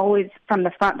not always from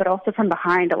the front, but also from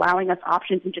behind, allowing us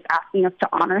options and just asking us to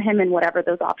honor him in whatever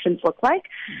those options look like.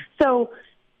 So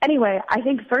anyway, I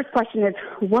think the first question is,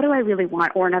 what do I really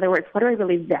want? Or in other words, what do I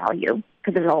really value?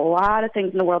 Because there's a lot of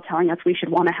things in the world telling us we should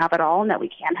want to have it all and that we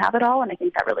can't have it all, and I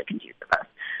think that really confuses us.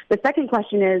 The second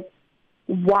question is,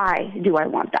 why do I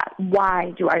want that?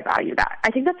 Why do I value that? I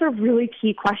think that's a really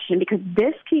key question, because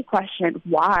this key question,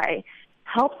 why,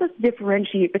 helps us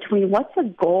differentiate between what's a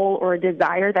goal or a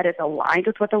desire that is aligned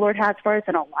with what the Lord has for us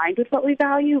and aligned with what we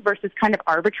value, versus kind of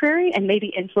arbitrary and maybe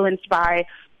influenced by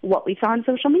what we saw on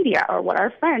social media, or what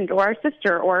our friend or our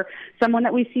sister or someone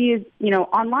that we see is, you know,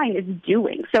 online is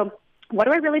doing. So what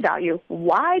do I really value?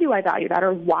 Why do I value that?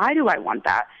 Or why do I want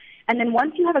that? And then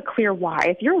once you have a clear why,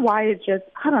 if your why is just,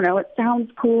 I don't know, it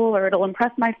sounds cool, or it'll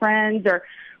impress my friends, or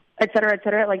et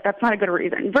cetera, like, that's not a good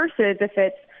reason. Versus if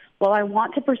it's, well, I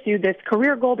want to pursue this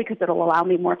career goal because it'll allow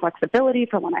me more flexibility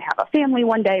for when I have a family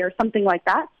one day, or something like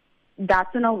that,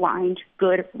 that's an aligned,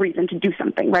 good reason to do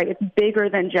something, right? It's bigger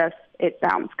than just, it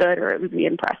sounds good or it would be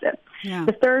impressive. Yeah.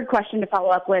 The third question to follow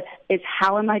up with is,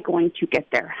 how am I going to get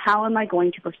there? How am I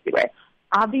going to pursue it?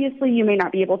 Obviously, you may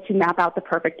not be able to map out the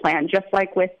perfect plan, just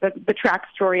like with the track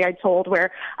story I told,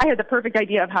 where I had the perfect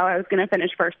idea of how I was going to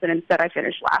finish first, and instead I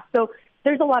finished last. So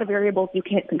there's a lot of variables you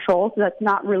can't control, so that's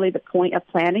not really the point of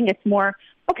planning. It's more,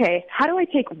 okay, how do I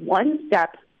take one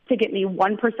step to get me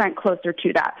 1% closer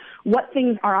to that? What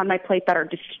things are on my plate that are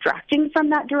distracting from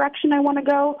that direction I want to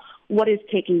go? What is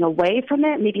taking away from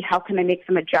it? Maybe how can I make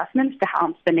some adjustments to how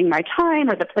I'm spending my time,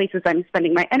 or the places I'm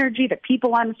spending my energy, the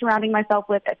people I'm surrounding myself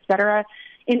with, et cetera,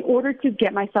 in order to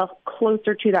get myself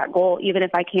closer to that goal, even if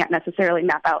I can't necessarily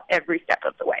map out every step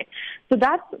of the way. So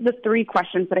that's the 3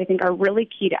 questions that I think are really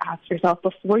key to ask yourself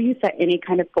before you set any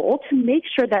kind of goal, to make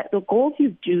sure that the goals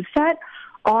you do set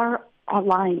are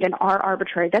aligned and are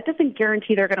arbitrary. That doesn't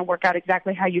guarantee they're going to work out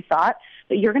exactly how you thought,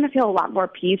 but you're going to feel a lot more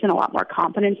peace and a lot more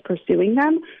confidence pursuing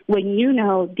them when you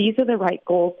know these are the right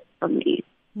goals for me.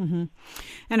 Mm-hmm.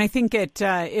 And I think it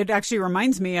actually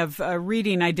reminds me of a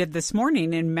reading I did this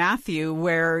morning in Matthew,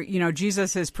 where, you know,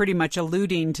 Jesus is pretty much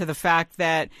alluding to the fact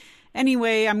that,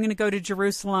 anyway, I'm going to go to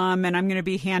Jerusalem and I'm going to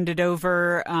be handed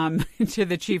over to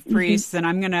the chief priests, and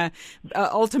I'm going to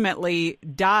ultimately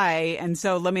die. And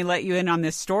so let me let you in on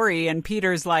this story. And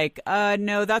Peter's like,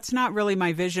 no, that's not really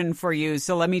my vision for you.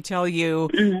 So let me tell you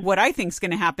what I think is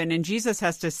going to happen. And Jesus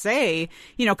has to say,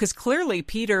 you know, because clearly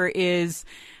Peter is...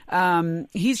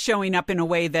 he's showing up in a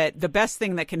way that the best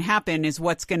thing that can happen is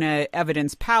what's going to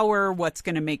evidence power, what's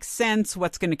going to make sense,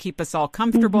 what's going to keep us all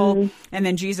comfortable. And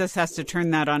then Jesus has to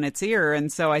turn that on its ear. And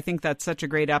so I think that's such a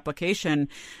great application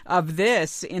of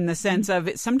this, in the sense of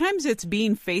sometimes it's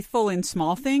being faithful in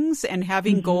small things and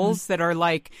having goals that are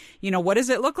like, you know, what does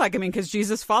it look like? I mean, because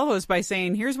Jesus follows by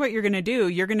saying, here's what you're going to do.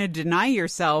 You're going to deny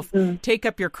yourself, take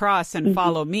up your cross and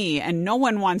follow me. And no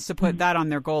one wants to put that on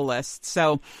their goal list.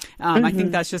 So I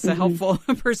think that's just a helpful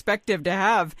perspective to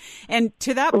have. And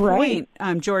to that point,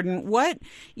 Jordan,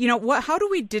 how do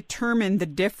we determine the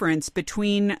difference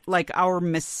between like our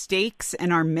mistakes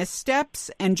and our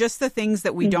missteps and just the things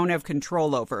that we don't have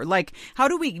control over? Like, how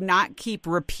do we not keep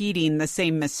repeating the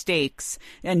same mistakes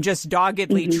and just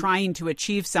doggedly trying to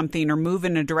achieve something or move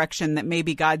in a direction that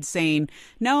maybe God's saying,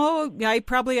 no, I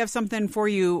probably have something for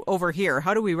you over here?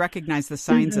 How do we recognize the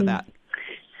signs of that?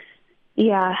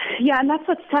 Yeah, and that's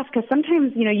what's tough, because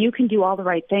sometimes, you can do all the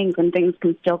right things and things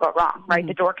can still go wrong, right? Mm-hmm.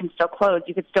 The door can still close.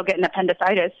 You could still get an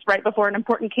appendicitis right before an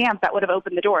important camp that would have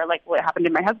opened the door, like what happened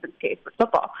in my husband's case with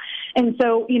football. And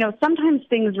so, sometimes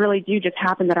things really do just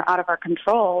happen that are out of our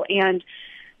control. And,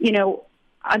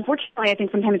 unfortunately, I think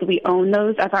sometimes we own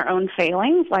those as our own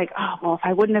failings, like, oh, well, if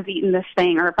I wouldn't have eaten this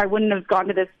thing, or if I wouldn't have gone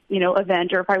to this,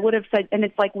 event, or if I would have said, and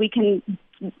it's like we can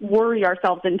worry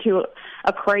ourselves into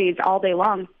a craze all day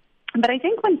long. But I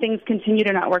think when things continue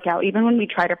to not work out, even when we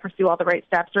try to pursue all the right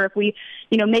steps, or if we,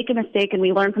 make a mistake and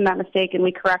we learn from that mistake and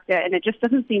we correct it and it just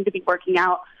doesn't seem to be working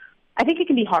out, I think it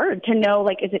can be hard to know,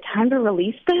 like, is it time to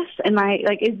release this?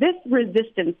 Is this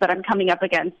resistance that I'm coming up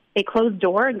against a closed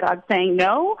door and God saying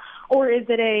no? Or is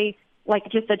it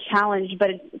just a challenge? But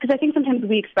because I think sometimes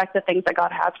we expect the things that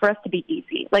God has for us to be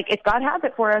easy. Like, if God has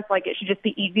it for us, it should just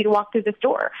be easy to walk through this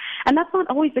door. And that's not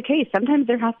always the case. Sometimes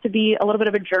there has to be a little bit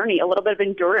of a journey, a little bit of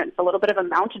endurance, a little bit of a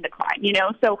mountain to climb,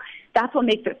 So that's what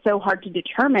makes it so hard to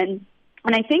determine.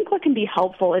 And I think what can be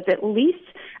helpful is at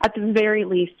the very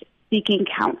least, seeking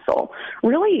counsel,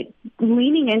 really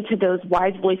leaning into those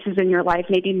wise voices in your life,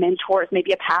 maybe mentors,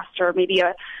 maybe a pastor, maybe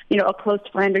a close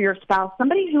friend or your spouse,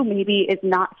 somebody who maybe is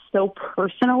not so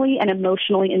personally and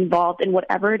emotionally involved in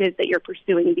whatever it is that you're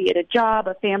pursuing, be it a job,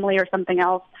 a family, or something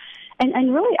else,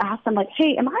 and really ask them,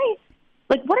 hey,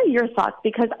 what are your thoughts?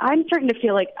 Because I'm starting to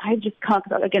feel like I've just come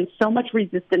up against so much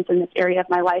resistance in this area of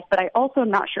my life, but I also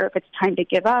am not sure if it's time to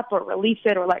give up or release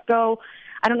it or let go.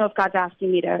 I don't know if God's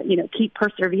asking me to, keep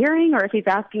persevering, or if he's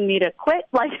asking me to quit.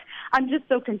 I'm just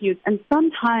so confused. And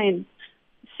sometimes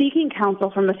seeking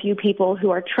counsel from a few people who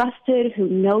are trusted, who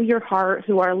know your heart,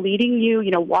 who are leading you,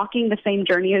 walking the same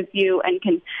journey as you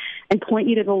and point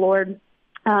you to the Lord,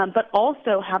 but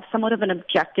also have somewhat of an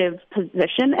objective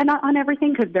position on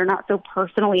everything, because they're not so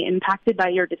personally impacted by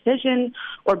your decision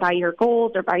or by your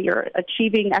goals or by your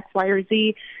achieving X, Y, or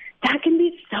Z. That can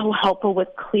be so helpful with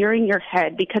clearing your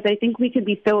head, because I think we can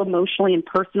be so emotionally and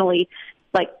personally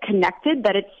connected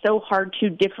that it's so hard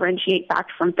to differentiate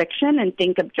fact from fiction and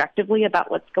think objectively about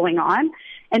what's going on.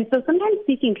 And so sometimes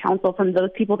seeking counsel from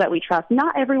those people that we trust,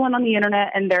 not everyone on the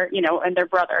internet and their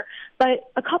brother,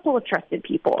 but a couple of trusted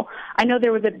people. I know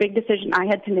there was a big decision I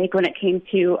had to make when it came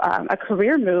to a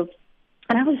career move.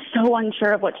 And I was so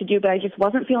unsure of what to do, but I just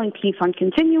wasn't feeling peace on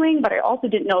continuing, but I also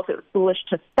didn't know if it was foolish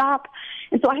to stop.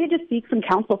 And so I had to seek some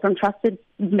counsel from trusted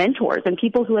mentors and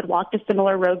people who had walked a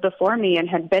similar road before me and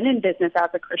had been in business as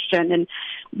a Christian. And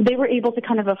they were able to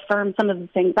kind of affirm some of the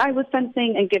things I was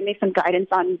sensing and give me some guidance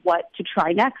on what to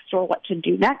try next or what to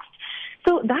do next.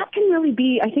 So that can really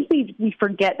be, I think we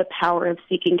forget the power of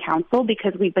seeking counsel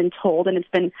because we've been told, and it's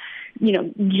been,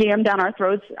 jammed down our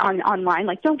throats online,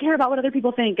 don't care about what other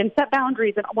people think and set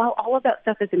boundaries. And while all of that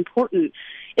stuff is important,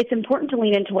 it's important to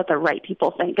lean into what the right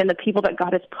people think and the people that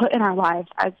God has put in our lives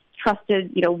as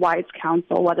trusted, wise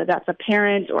counsel, whether that's a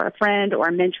parent or a friend or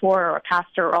a mentor or a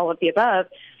pastor or all of the above,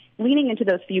 leaning into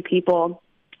those few people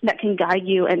that can guide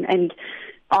you and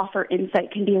offer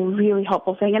insight can be a really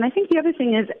helpful thing. And I think the other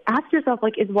thing is ask yourself,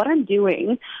 is what I'm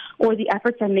doing or the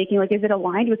efforts I'm making, is it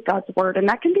aligned with God's word? And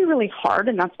that can be really hard.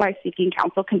 And that's why seeking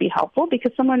counsel can be helpful,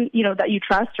 because someone, that you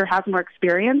trust or has more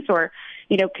experience or,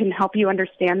 can help you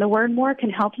understand the word more, can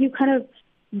help you kind of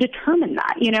determine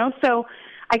that, So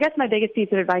I guess my biggest piece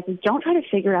of advice is don't try to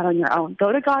figure it out on your own.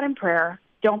 Go to God in prayer.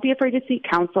 Don't be afraid to seek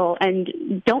counsel,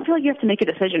 and don't feel like you have to make a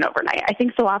decision overnight. I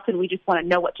think so often we just want to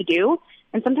know what to do,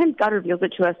 and sometimes God reveals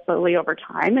it to us slowly over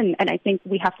time, and I think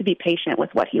we have to be patient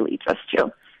with what he leads us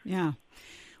to. Yeah.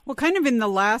 Well, kind of in the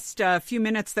last few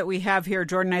minutes that we have here,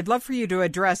 Jordan, I'd love for you to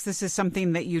address, this is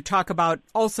something that you talk about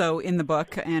also in the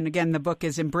book, and again, the book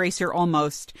is Embrace Your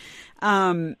Almost,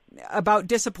 about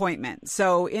disappointment.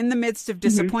 So in the midst of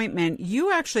disappointment,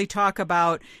 you actually talk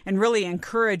about and really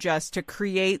encourage us to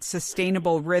create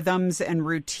sustainable rhythms and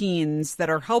routines that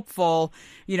are helpful,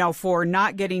 for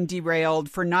not getting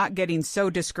derailed, for not getting so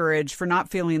discouraged, for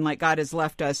not feeling like God has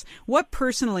left us. What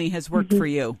personally has worked for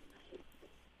you?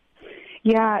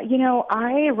 Yeah,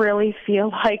 I really feel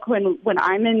like when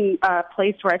I'm in a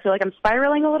place where I feel like I'm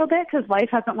spiraling a little bit because life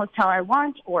hasn't looked how I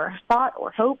want or thought or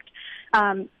hoped,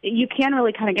 you can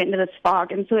really kind of get into this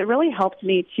fog. And so it really helped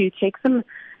me to take some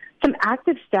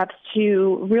active steps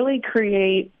to really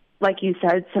create, like you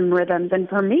said, some rhythms. And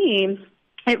for me,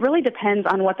 it really depends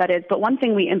on what that is. But one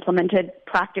thing we implemented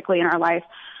practically in our life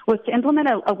was to implement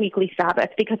a weekly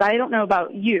Sabbath, because I don't know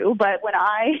about you, but when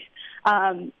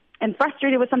I am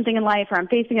frustrated with something in life, or I'm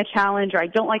facing a challenge, or I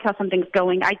don't like how something's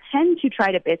going, I tend to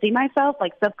try to busy myself,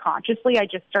 subconsciously. I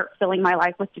just start filling my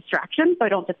life with distractions so I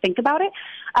don't have to think about it.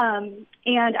 And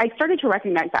I started to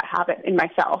recognize that habit in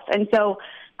myself. And so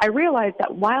I realized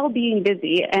that while being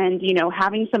busy and, you know,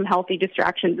 having some healthy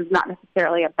distractions is not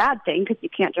necessarily a bad thing because you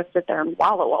can't just sit there and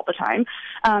wallow all the time.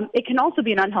 It can also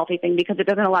be an unhealthy thing because it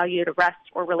doesn't allow you to rest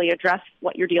or really address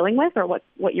what you're dealing with or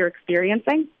what you're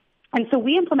experiencing. And so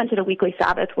we implemented a weekly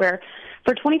Sabbath where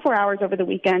for 24 hours over the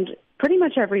weekend, pretty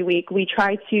much every week, we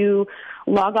try to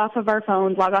log off of our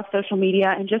phones, log off social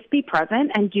media, and just be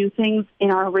present and do things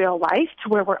in our real life to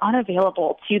where we're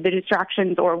unavailable to the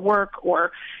distractions or work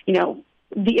or, you know,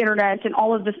 the internet and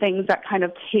all of the things that kind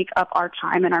of take up our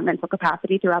time and our mental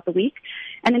capacity throughout the week.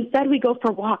 And instead we go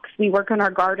for walks, we work in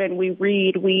our garden, we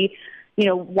read, we, you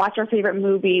know, watch our favorite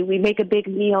movie, we make a big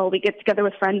meal, we get together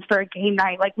with friends for a game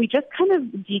night. Like we just kind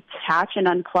of detach and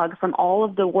unplug from all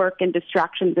of the work and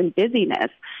distractions and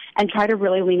busyness and try to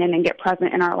really lean in and get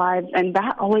present in our lives. And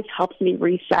that always helps me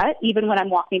reset, even when I'm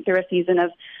walking through a season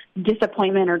of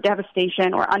disappointment or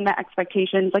devastation or unmet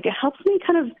expectations. Like it helps me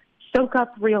kind of soak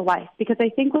up real life, because I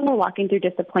think when we're walking through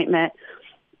disappointment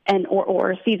and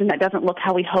or a season that doesn't look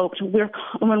how we hoped,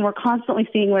 when we're constantly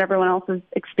seeing what everyone else is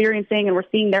experiencing and we're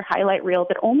seeing their highlight reels,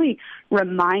 it only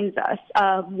reminds us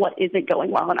of what isn't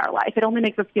going well in our life. It only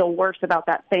makes us feel worse about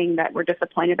that thing that we're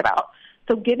disappointed about.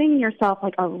 So giving yourself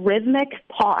like a rhythmic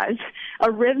pause,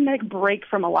 a rhythmic break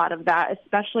from a lot of that,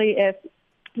 especially if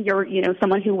you're, you know,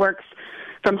 someone who works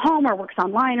from home or works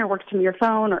online or works from your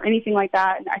phone or anything like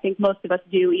that. And I think most of us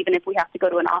do, even if we have to go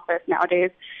to an office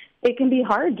nowadays. It can be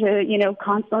hard to, you know,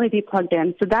 constantly be plugged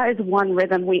in. So that is one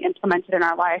rhythm we implemented in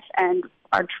our life, and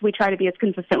we try to be as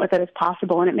consistent with it as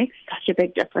possible, and it makes such a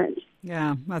big difference.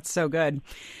 Yeah, that's so good.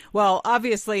 Well,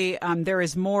 obviously, there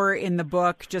is more in the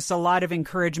book, just a lot of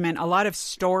encouragement, a lot of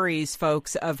stories,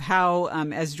 folks, of how,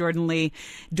 as Jordan Lee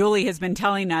Dooley has been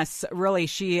telling us, really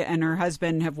she and her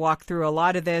husband have walked through a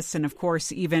lot of this. And of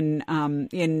course, even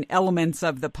in elements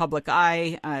of the public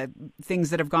eye,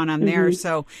 things that have gone on there.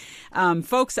 So,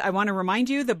 folks, I want to remind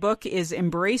you, the book is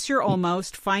Embrace Your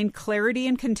Almost, Find Clarity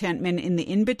and Contentment in the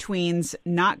In-Betweens,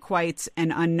 Not Quites,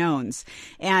 and Unknowns.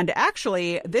 And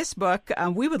actually, this book,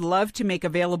 we would love to make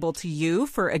available to you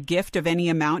for a gift of any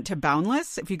amount to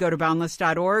Boundless. If you go to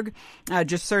boundless.org,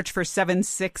 just search for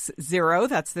 760.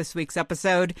 That's this week's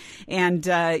episode. And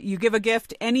you give a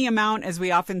gift, any amount, as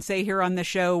we often say here on the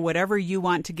show, whatever you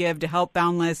want to give to help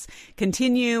Boundless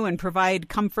continue and provide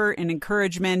comfort and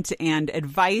encouragement and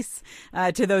advice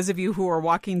to those of you who are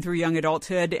walking through young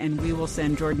adulthood. And we will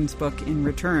send Jordan's book in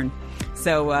return.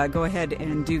 So go ahead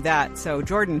and do that. So,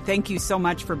 Jordan, thank you so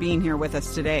much for being here with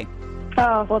us today.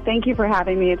 Oh, well, thank you for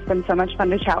having me. It's been so much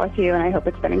fun to chat with you, and I hope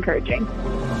it's been encouraging.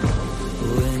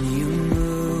 When you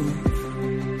move,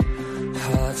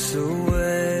 hearts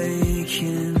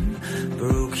awaken,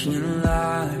 broken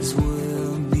lives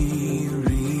will be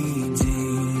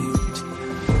redeemed.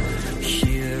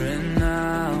 Here and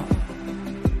now,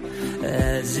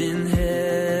 as in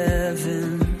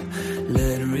heaven,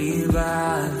 let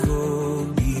revival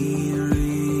be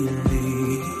released.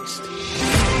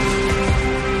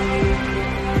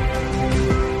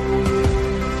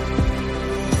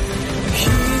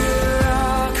 Hear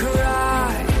our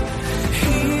cry,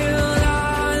 heal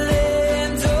our land.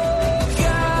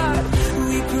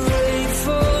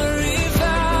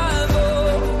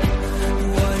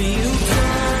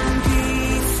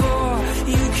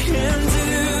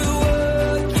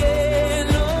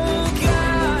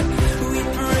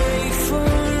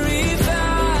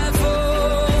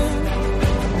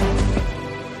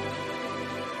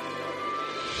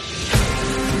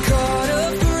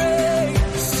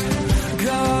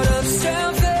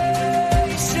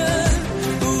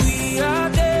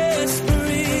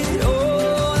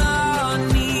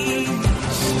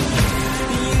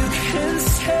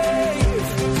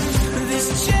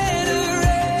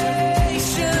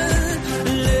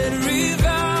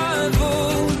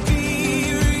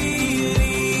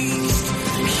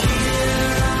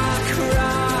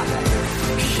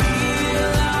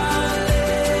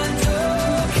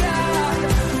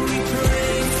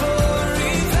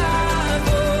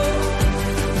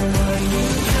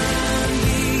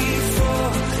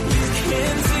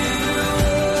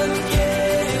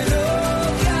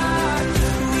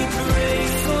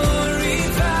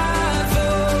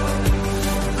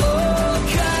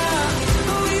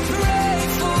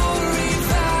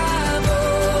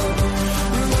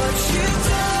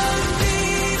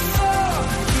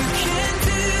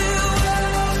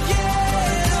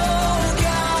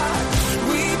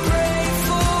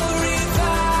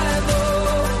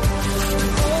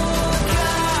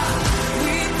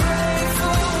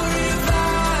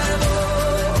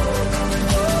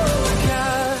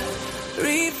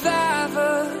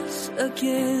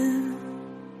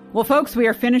 Well, folks, we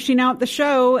are finishing out the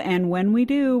show, and when we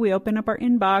do, we open up our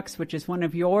inbox, which is one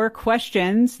of your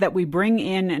questions that we bring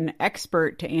in an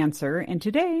expert to answer. And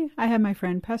today, I have my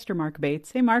friend, Pastor Mark Bates.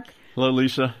 Hey, Mark. Hello,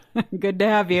 Lisa. Good to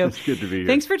have you. It's good to be here.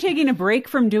 Thanks for taking a break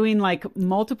from doing like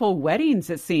multiple weddings,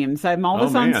 it seems. I'm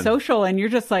always on social, and you're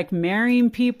just like marrying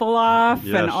people off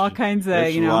and all kinds of,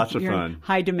 it's lots of fun.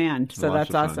 High demand. So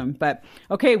that's awesome. But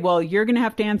okay, well, you're going to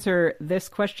have to answer this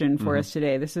question for us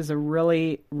today. This is a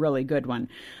really, really good one.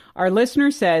 Our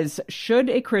listener says, should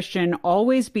a Christian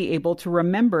always be able to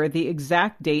remember the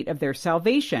exact date of their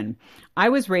salvation? I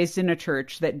was raised in a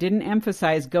church that didn't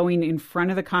emphasize going in front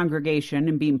of the congregation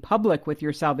and being public with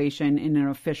your salvation in an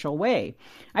official way.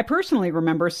 I personally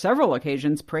remember several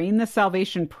occasions praying the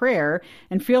salvation prayer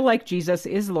and feel like Jesus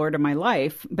is Lord of my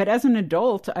life, but as an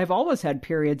adult, I've always had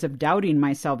periods of doubting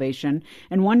my salvation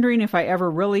and wondering if I ever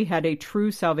really had a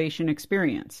true salvation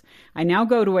experience. I now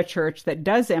go to a church that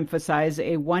does emphasize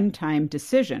a one-time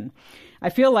decision. I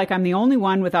feel like I'm the only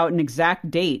one without an exact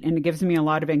date, and it gives me a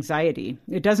lot of anxiety.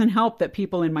 It doesn't help that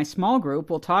people in my small group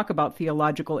will talk about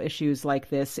theological issues like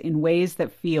this in ways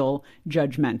that feel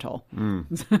judgmental.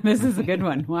 This is a good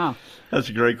one. Wow. That's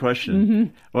a great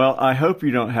question. Well, I hope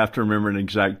you don't have to remember an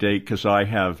exact date, because I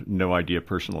have no idea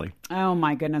personally. Oh,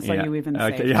 my goodness. Are you even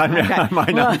safe? Yeah, I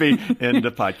might not be in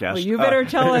the podcast. Well, you better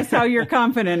tell us how you're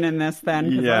confident in this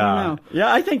then, because I don't know.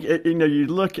 Yeah, I think, you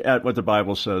look at what the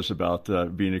Bible says about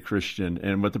being a Christian.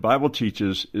 And what the Bible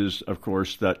teaches is, of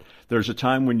course, that there's a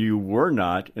time when you were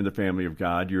not in the family of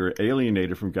God, you're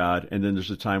alienated from God, and then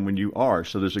there's a time when you are.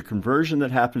 So there's a conversion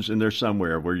that happens in there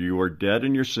somewhere where you are dead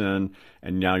in your sin,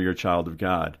 and now you're a child of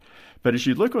God. But as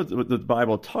you look at what the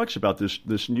Bible talks about,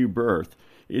 this new birth,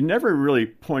 it never really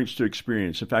points to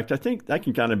experience. In fact, I think that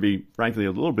can kind of be, frankly,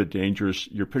 a little bit dangerous.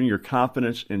 You're putting your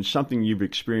confidence in something you've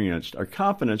experienced. Our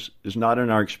confidence is not in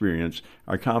our experience.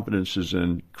 Our confidence is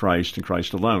in Christ and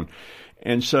Christ alone.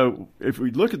 And so if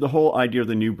we look at the whole idea of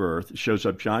the new birth, it shows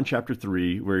up John chapter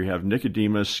 3, where you have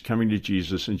Nicodemus coming to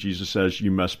Jesus, and Jesus says,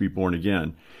 you must be born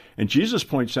again. And Jesus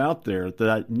points out there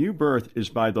that new birth is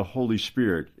by the Holy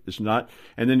Spirit. It's not.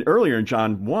 And then earlier in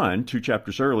John 1, 2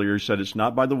 chapters earlier, he said it's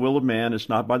not by the will of man, it's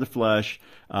not by the flesh,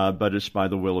 but it's by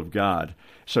the will of God.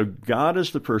 So God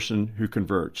is the person who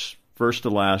converts. First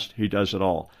to last, he does it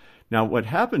all. Now, what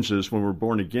happens is when we're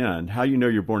born again, how you know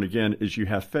you're born again is you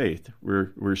have faith.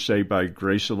 We're saved by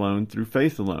grace alone, through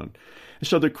faith alone. And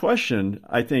so the question,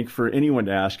 I think, for anyone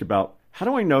to ask about how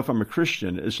do I know if I'm a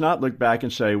Christian, is not look back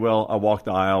and say, well, I walked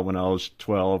the aisle when I was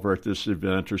 12 or at this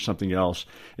event or something else.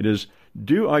 It is,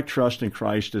 do I trust in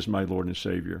Christ as my Lord and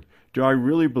Savior? Do I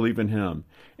really believe in him?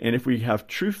 And if we have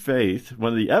true faith,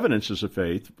 one of the evidences of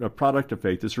faith, a product of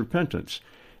faith, is repentance.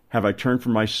 Have I turned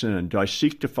from my sin? Do I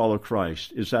seek to follow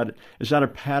Christ? Is that a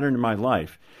pattern in my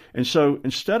life? And so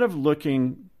instead of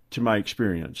looking to my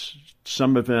experience,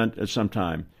 some event at some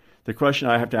time, the question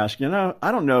I have to ask,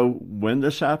 I don't know when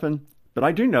this happened, but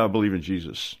I do know I believe in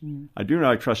Jesus. I do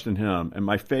know I trust in him, and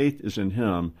my faith is in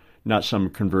him, not some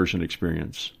conversion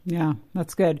experience. Yeah,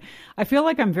 that's good. I feel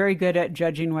like I'm very good at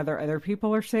judging whether other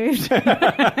people are saved.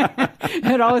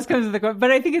 It always comes to the question.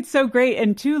 But I think it's so great.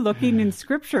 And too, looking in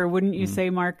Scripture, wouldn't you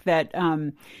say, Mark, that,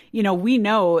 we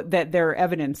know that there are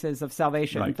evidences of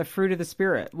salvation, right. The fruit of the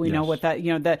Spirit. We know what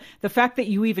that, the fact that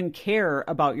you even care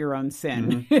about your own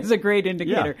sin is a great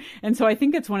indicator. Yeah. And so I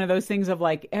think it's one of those things of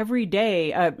like every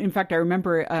day. In fact, I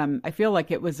remember, I feel like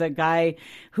it was a guy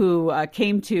who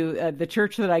came to the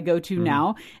church that I go to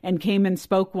now and came and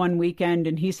spoke one weekend,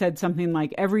 and he said something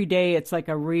like every day it's like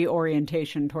a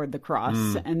reorientation toward the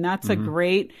cross. And that's a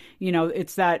great,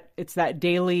 it's that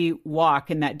daily walk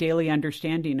and that daily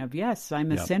understanding of, yes,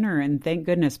 I'm a sinner, and thank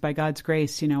goodness by God's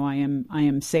grace, I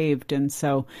am saved. And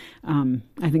so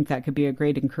I think that could be a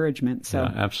great encouragement. So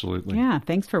absolutely. Yeah,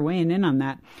 thanks for weighing in on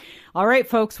that. All right,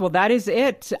 folks. Well, that is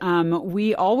it.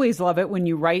 We always love it when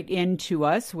you write in to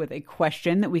us with a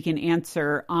question that we can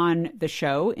answer on the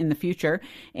show in the future.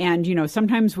 And,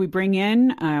 sometimes we bring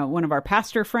in one of our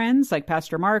pastor friends, like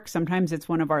Pastor Mark. Sometimes it's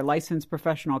one of our licensed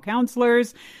professional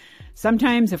counselors.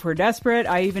 Sometimes, if we're desperate,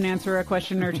 I even answer a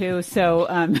question or two. So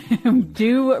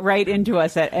do write into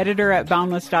us at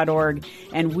editor@boundless.org,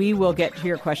 and we will get to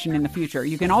your question in the future.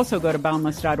 You can also go to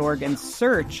boundless.org and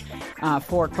search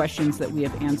for questions that we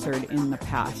have answered in the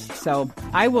past. So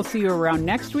I will see you around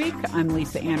next week. I'm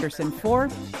Lisa Anderson for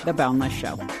The Boundless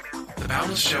Show. The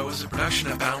Boundless Show is a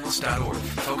production of boundless.org.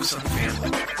 Focus on the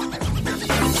family.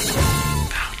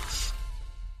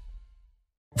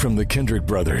 From the Kendrick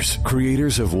brothers,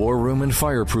 creators of War Room and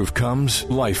Fireproof, comes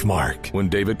LifeMark. When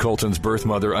David Colton's birth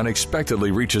mother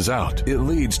unexpectedly reaches out, it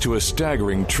leads to a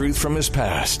staggering truth from his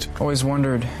past. Always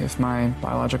wondered if my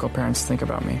biological parents think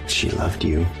about me. She loved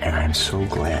you, and I'm so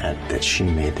glad that she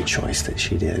made the choice that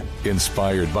she did.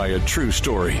 Inspired by a true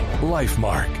story,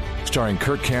 LifeMark. Starring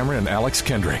Kirk Cameron and Alex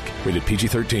Kendrick. Rated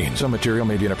PG-13. Some material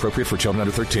may be inappropriate for children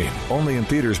under 13. Only in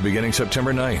theaters beginning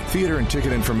September 9th. Theater and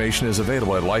ticket information is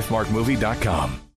available at lifemarkmovie.com.